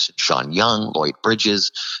Peterson, Sean Young, Lloyd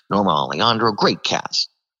Bridges, Norma Alejandro, great cast.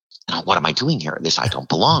 And what am I doing here? I don't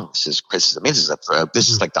belong. This is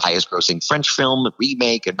like the highest grossing French film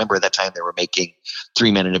remake. And remember at that time they were making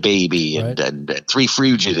 3 Men and a Baby and Three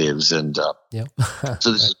Fugitives. And so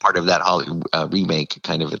this is part of that Hollywood remake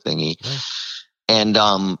kind of a thingy. Right.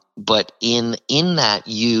 And but in that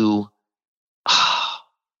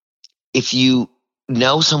if you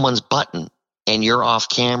know someone's button and you're off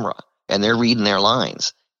camera and they're reading their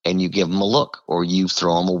lines and you give them a look or you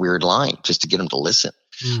throw them a weird line just to get them to listen.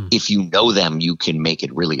 If you know them, you can make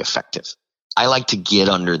it really effective. I like to get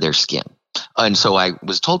under their skin. And so I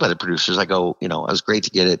was told by the producers, I go, it was great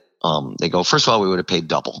to get it. They go, first of all, we would have paid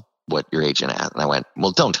double what your agent had. And I went,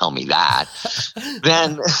 well, don't tell me that.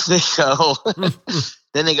 Then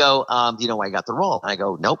they go, do you know why I got the role? And I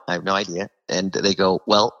go, nope, I have no idea. And they go,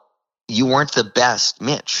 well, you weren't the best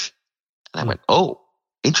Mitch. And I went, oh,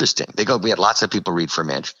 interesting. They go, we had lots of people read for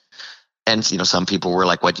Mitch. And, some people were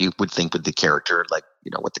like, what you would think with the character, like,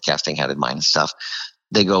 what the casting had in mind and stuff.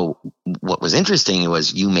 They go, what was interesting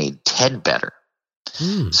was you made Ted better.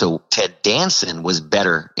 So Ted Danson was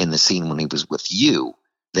better in the scene when he was with you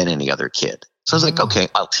than any other kid. So I was like, okay,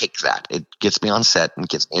 I'll take that. It gets me on set and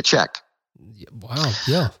gets me a check. Wow.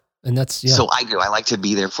 Yeah. And that's, So I do. I like to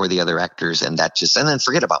be there for the other actors, and then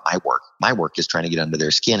forget about my work. My work is trying to get under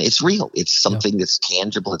their skin. It's real. It's something that's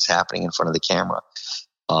tangible. It's happening in front of the camera.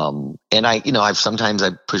 And I've sometimes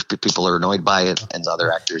push people are annoyed by it, and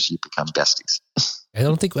other actors, you become besties.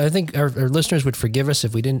 I think our listeners would forgive us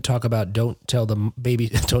if we didn't talk about Don't Tell Mom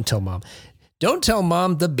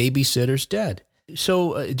the Babysitter's Dead.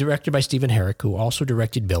 So directed by Stephen Herrick, who also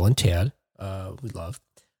directed Bill and Ted, we love.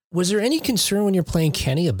 Was there any concern when you're playing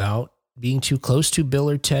Kenny about being too close to Bill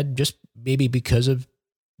or Ted, just maybe because of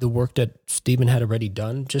the work that Stephen had already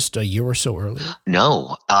done just a year or so earlier?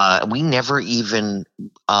 No, we never even,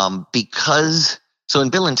 so in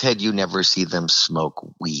Bill and Ted, you never see them smoke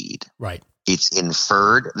weed. Right. It's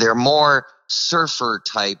inferred. They're more surfer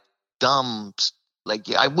type, dumb,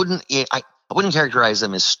 like I wouldn't characterize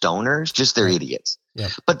them as stoners, just they're idiots. Yeah.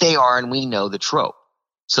 But they are, and we know the trope.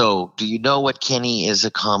 So do you know what Kenny is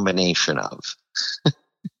a combination of?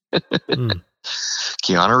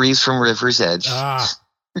 Keanu Reeves from River's Edge.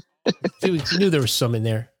 We knew there was some in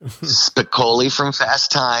there. Spicoli from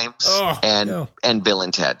Fast Times and Bill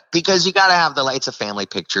and Ted. Because you got to have it's a family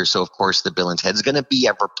picture. So, of course, the Bill and Ted is going to be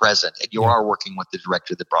ever present. And you are working with the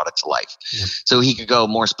director that brought it to life. Yeah. So he could go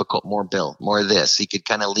more Spicoli, more Bill, more of this. He could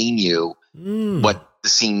kind of lean you what the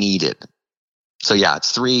scene needed. So, yeah,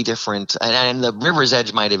 it's three different. And the River's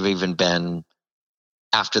Edge might have even been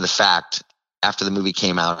after the fact. After the movie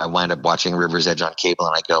came out, I wound up watching River's Edge on cable,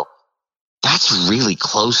 and I go, that's really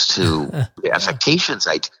close to the affectations.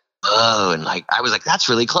 I was like, that's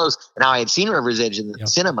really close. And now I had seen River's Edge in the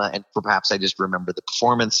cinema, and perhaps I just remember the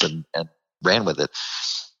performance and ran with it.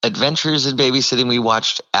 Adventures in Babysitting, we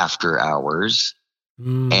watched After Hours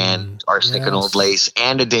and Arsenic and Old Lace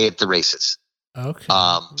and A Day at the Races. Okay.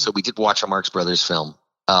 So we did watch a Marx Brothers film.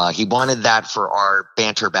 He wanted that for our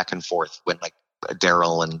banter back and forth when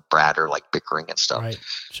Daryl and Brad are bickering and stuff. Right.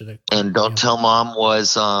 And Don't Tell Mom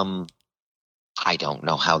was, I don't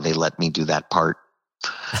know how they let me do that part.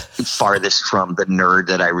 Farthest from the nerd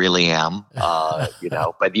that I really am,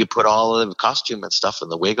 but you put all of the costume and stuff and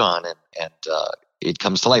the wig on and it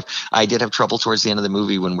comes to life. I did have trouble towards the end of the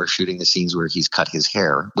movie when we're shooting the scenes where he's cut his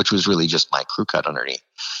hair, which was really just my crew cut underneath.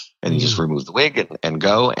 And you just remove the wig and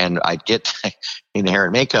go. And I'd get in the hair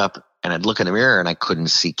and makeup and I'd look in the mirror and I couldn't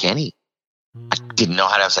see Kenny. I didn't know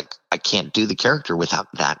how to. I was like, I can't do the character without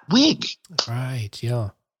that wig. Right. Yeah.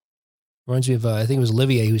 Reminds me of, I think it was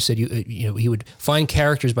Olivier who said, he would find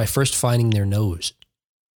characters by first finding their nose.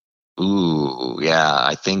 Ooh, yeah.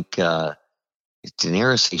 I think De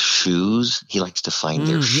Niro say shoes. He likes to find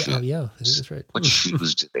their shoes. Yeah, I think that's right. What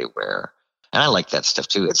shoes do they wear? And I like that stuff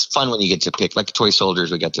too. It's fun when you get to pick, like Toy Soldiers,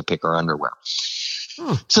 we got to pick our underwear.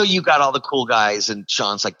 So you got all the cool guys, and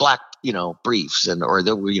Sean's like black, briefs,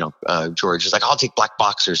 George is like, I'll take black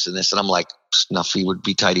boxers and this, and I'm like, Snuffy would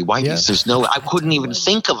be tidy whities. Yeah. I couldn't even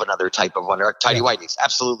think of another type of underwear. Tidy whities,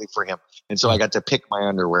 absolutely for him. And so I got to pick my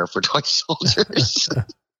underwear for Toy Soldiers.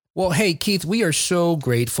 Well, hey, Keith, we are so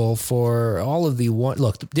grateful for all of the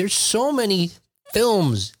look, there's so many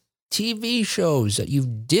films, TV shows that you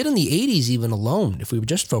did in the 80s even alone, if we would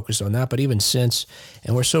just focus on that, but even since,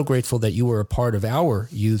 and we're so grateful that you were a part of our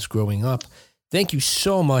youths growing up. Thank you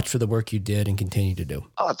so much for the work you did and continue to do.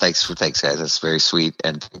 Oh, thanks guys. That's very sweet.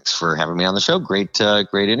 And thanks for having me on the show. Great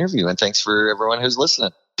interview. And thanks for everyone who's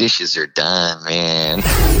listening. Dishes are done, man.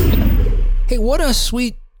 Hey, what a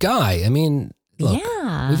sweet guy. I mean, look,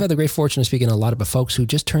 we've had the great fortune of speaking to a lot of folks who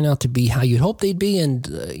just turn out to be how you'd hope they'd be. And,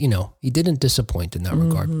 he didn't disappoint in that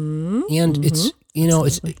regard. And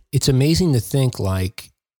it's amazing to think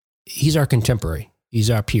like he's our contemporary. He's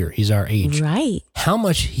our peer. He's our age. Right. How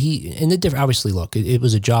much obviously, look, it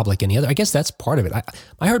was a job like any other. I guess that's part of it.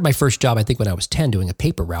 I heard my first job, I think when I was 10 doing a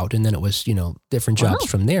paper route, and then it was, different jobs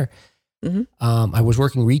from there. Mm-hmm. I was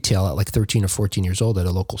working retail at like 13 or 14 years old at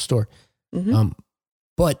a local store. Mm-hmm.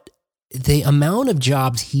 But the amount of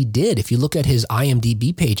jobs he did, if you look at his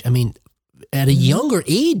IMDb page, I mean, at a younger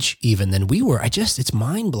age even than we were, it's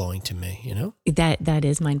mind blowing to me, That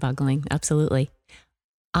is mind boggling. Absolutely.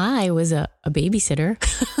 I was a babysitter.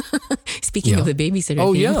 Speaking of the babysitter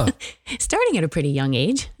thing, starting at a pretty young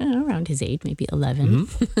age, around his age, maybe 11,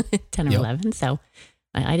 10 or 11. So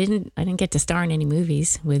I didn't get to star in any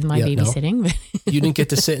movies with my babysitting. No. You didn't get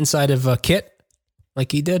to sit inside of Kit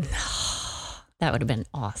like he did? That would have been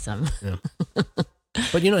awesome. Yeah.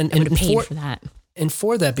 But, and I would have paid for that. And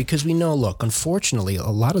for that, because we know, look, unfortunately, a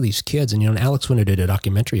lot of these kids, and Alex Winter did a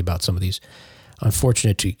documentary about some of these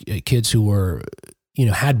unfortunate kids who were,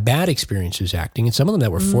 had bad experiences acting, and some of them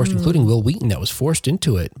that were forced, including Will Wheaton, that was forced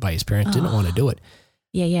into it by his parents, didn't want to do it.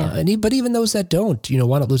 Yeah. But even those that don't,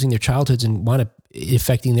 wind up losing their childhoods and wind up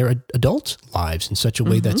affecting their adult lives in such a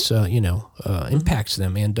way that's, impacts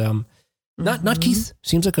them. And not Keith.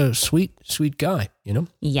 Seems like a sweet guy,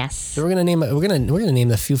 Yes. So we're gonna name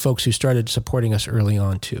the few folks who started supporting us early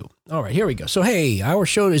on too. All right, here we go. So hey, our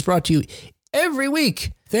show is brought to you every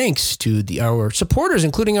week thanks to our supporters,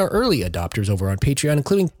 including our early adopters over on Patreon,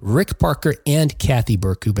 including Rick Parker and Kathy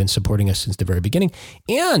Burke, who've been supporting us since the very beginning,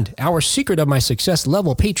 and our Secret of My Success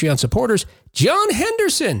level Patreon supporters, John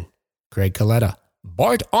Henderson, Craig Coletta,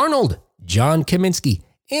 Bart Arnold, John Kaminsky,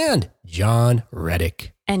 and John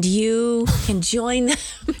Reddick. And you can join them.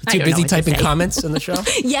 Too busy typing comments in the show?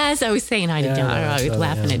 Yes, I was saying hi to John. I was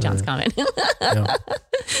laughing at John's comment.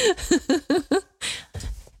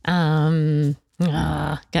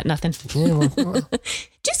 Got nothing.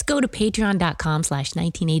 Just go to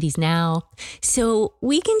patreon.com/1980s now so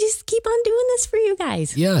we can just keep on doing this for you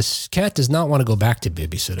guys. Yes. Kat does not want to go back to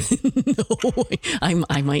babysitting. No,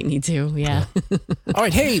 I might need to. Yeah. All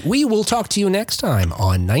right. Hey, we will talk to you next time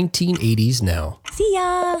on 1980s Now. See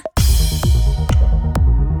ya.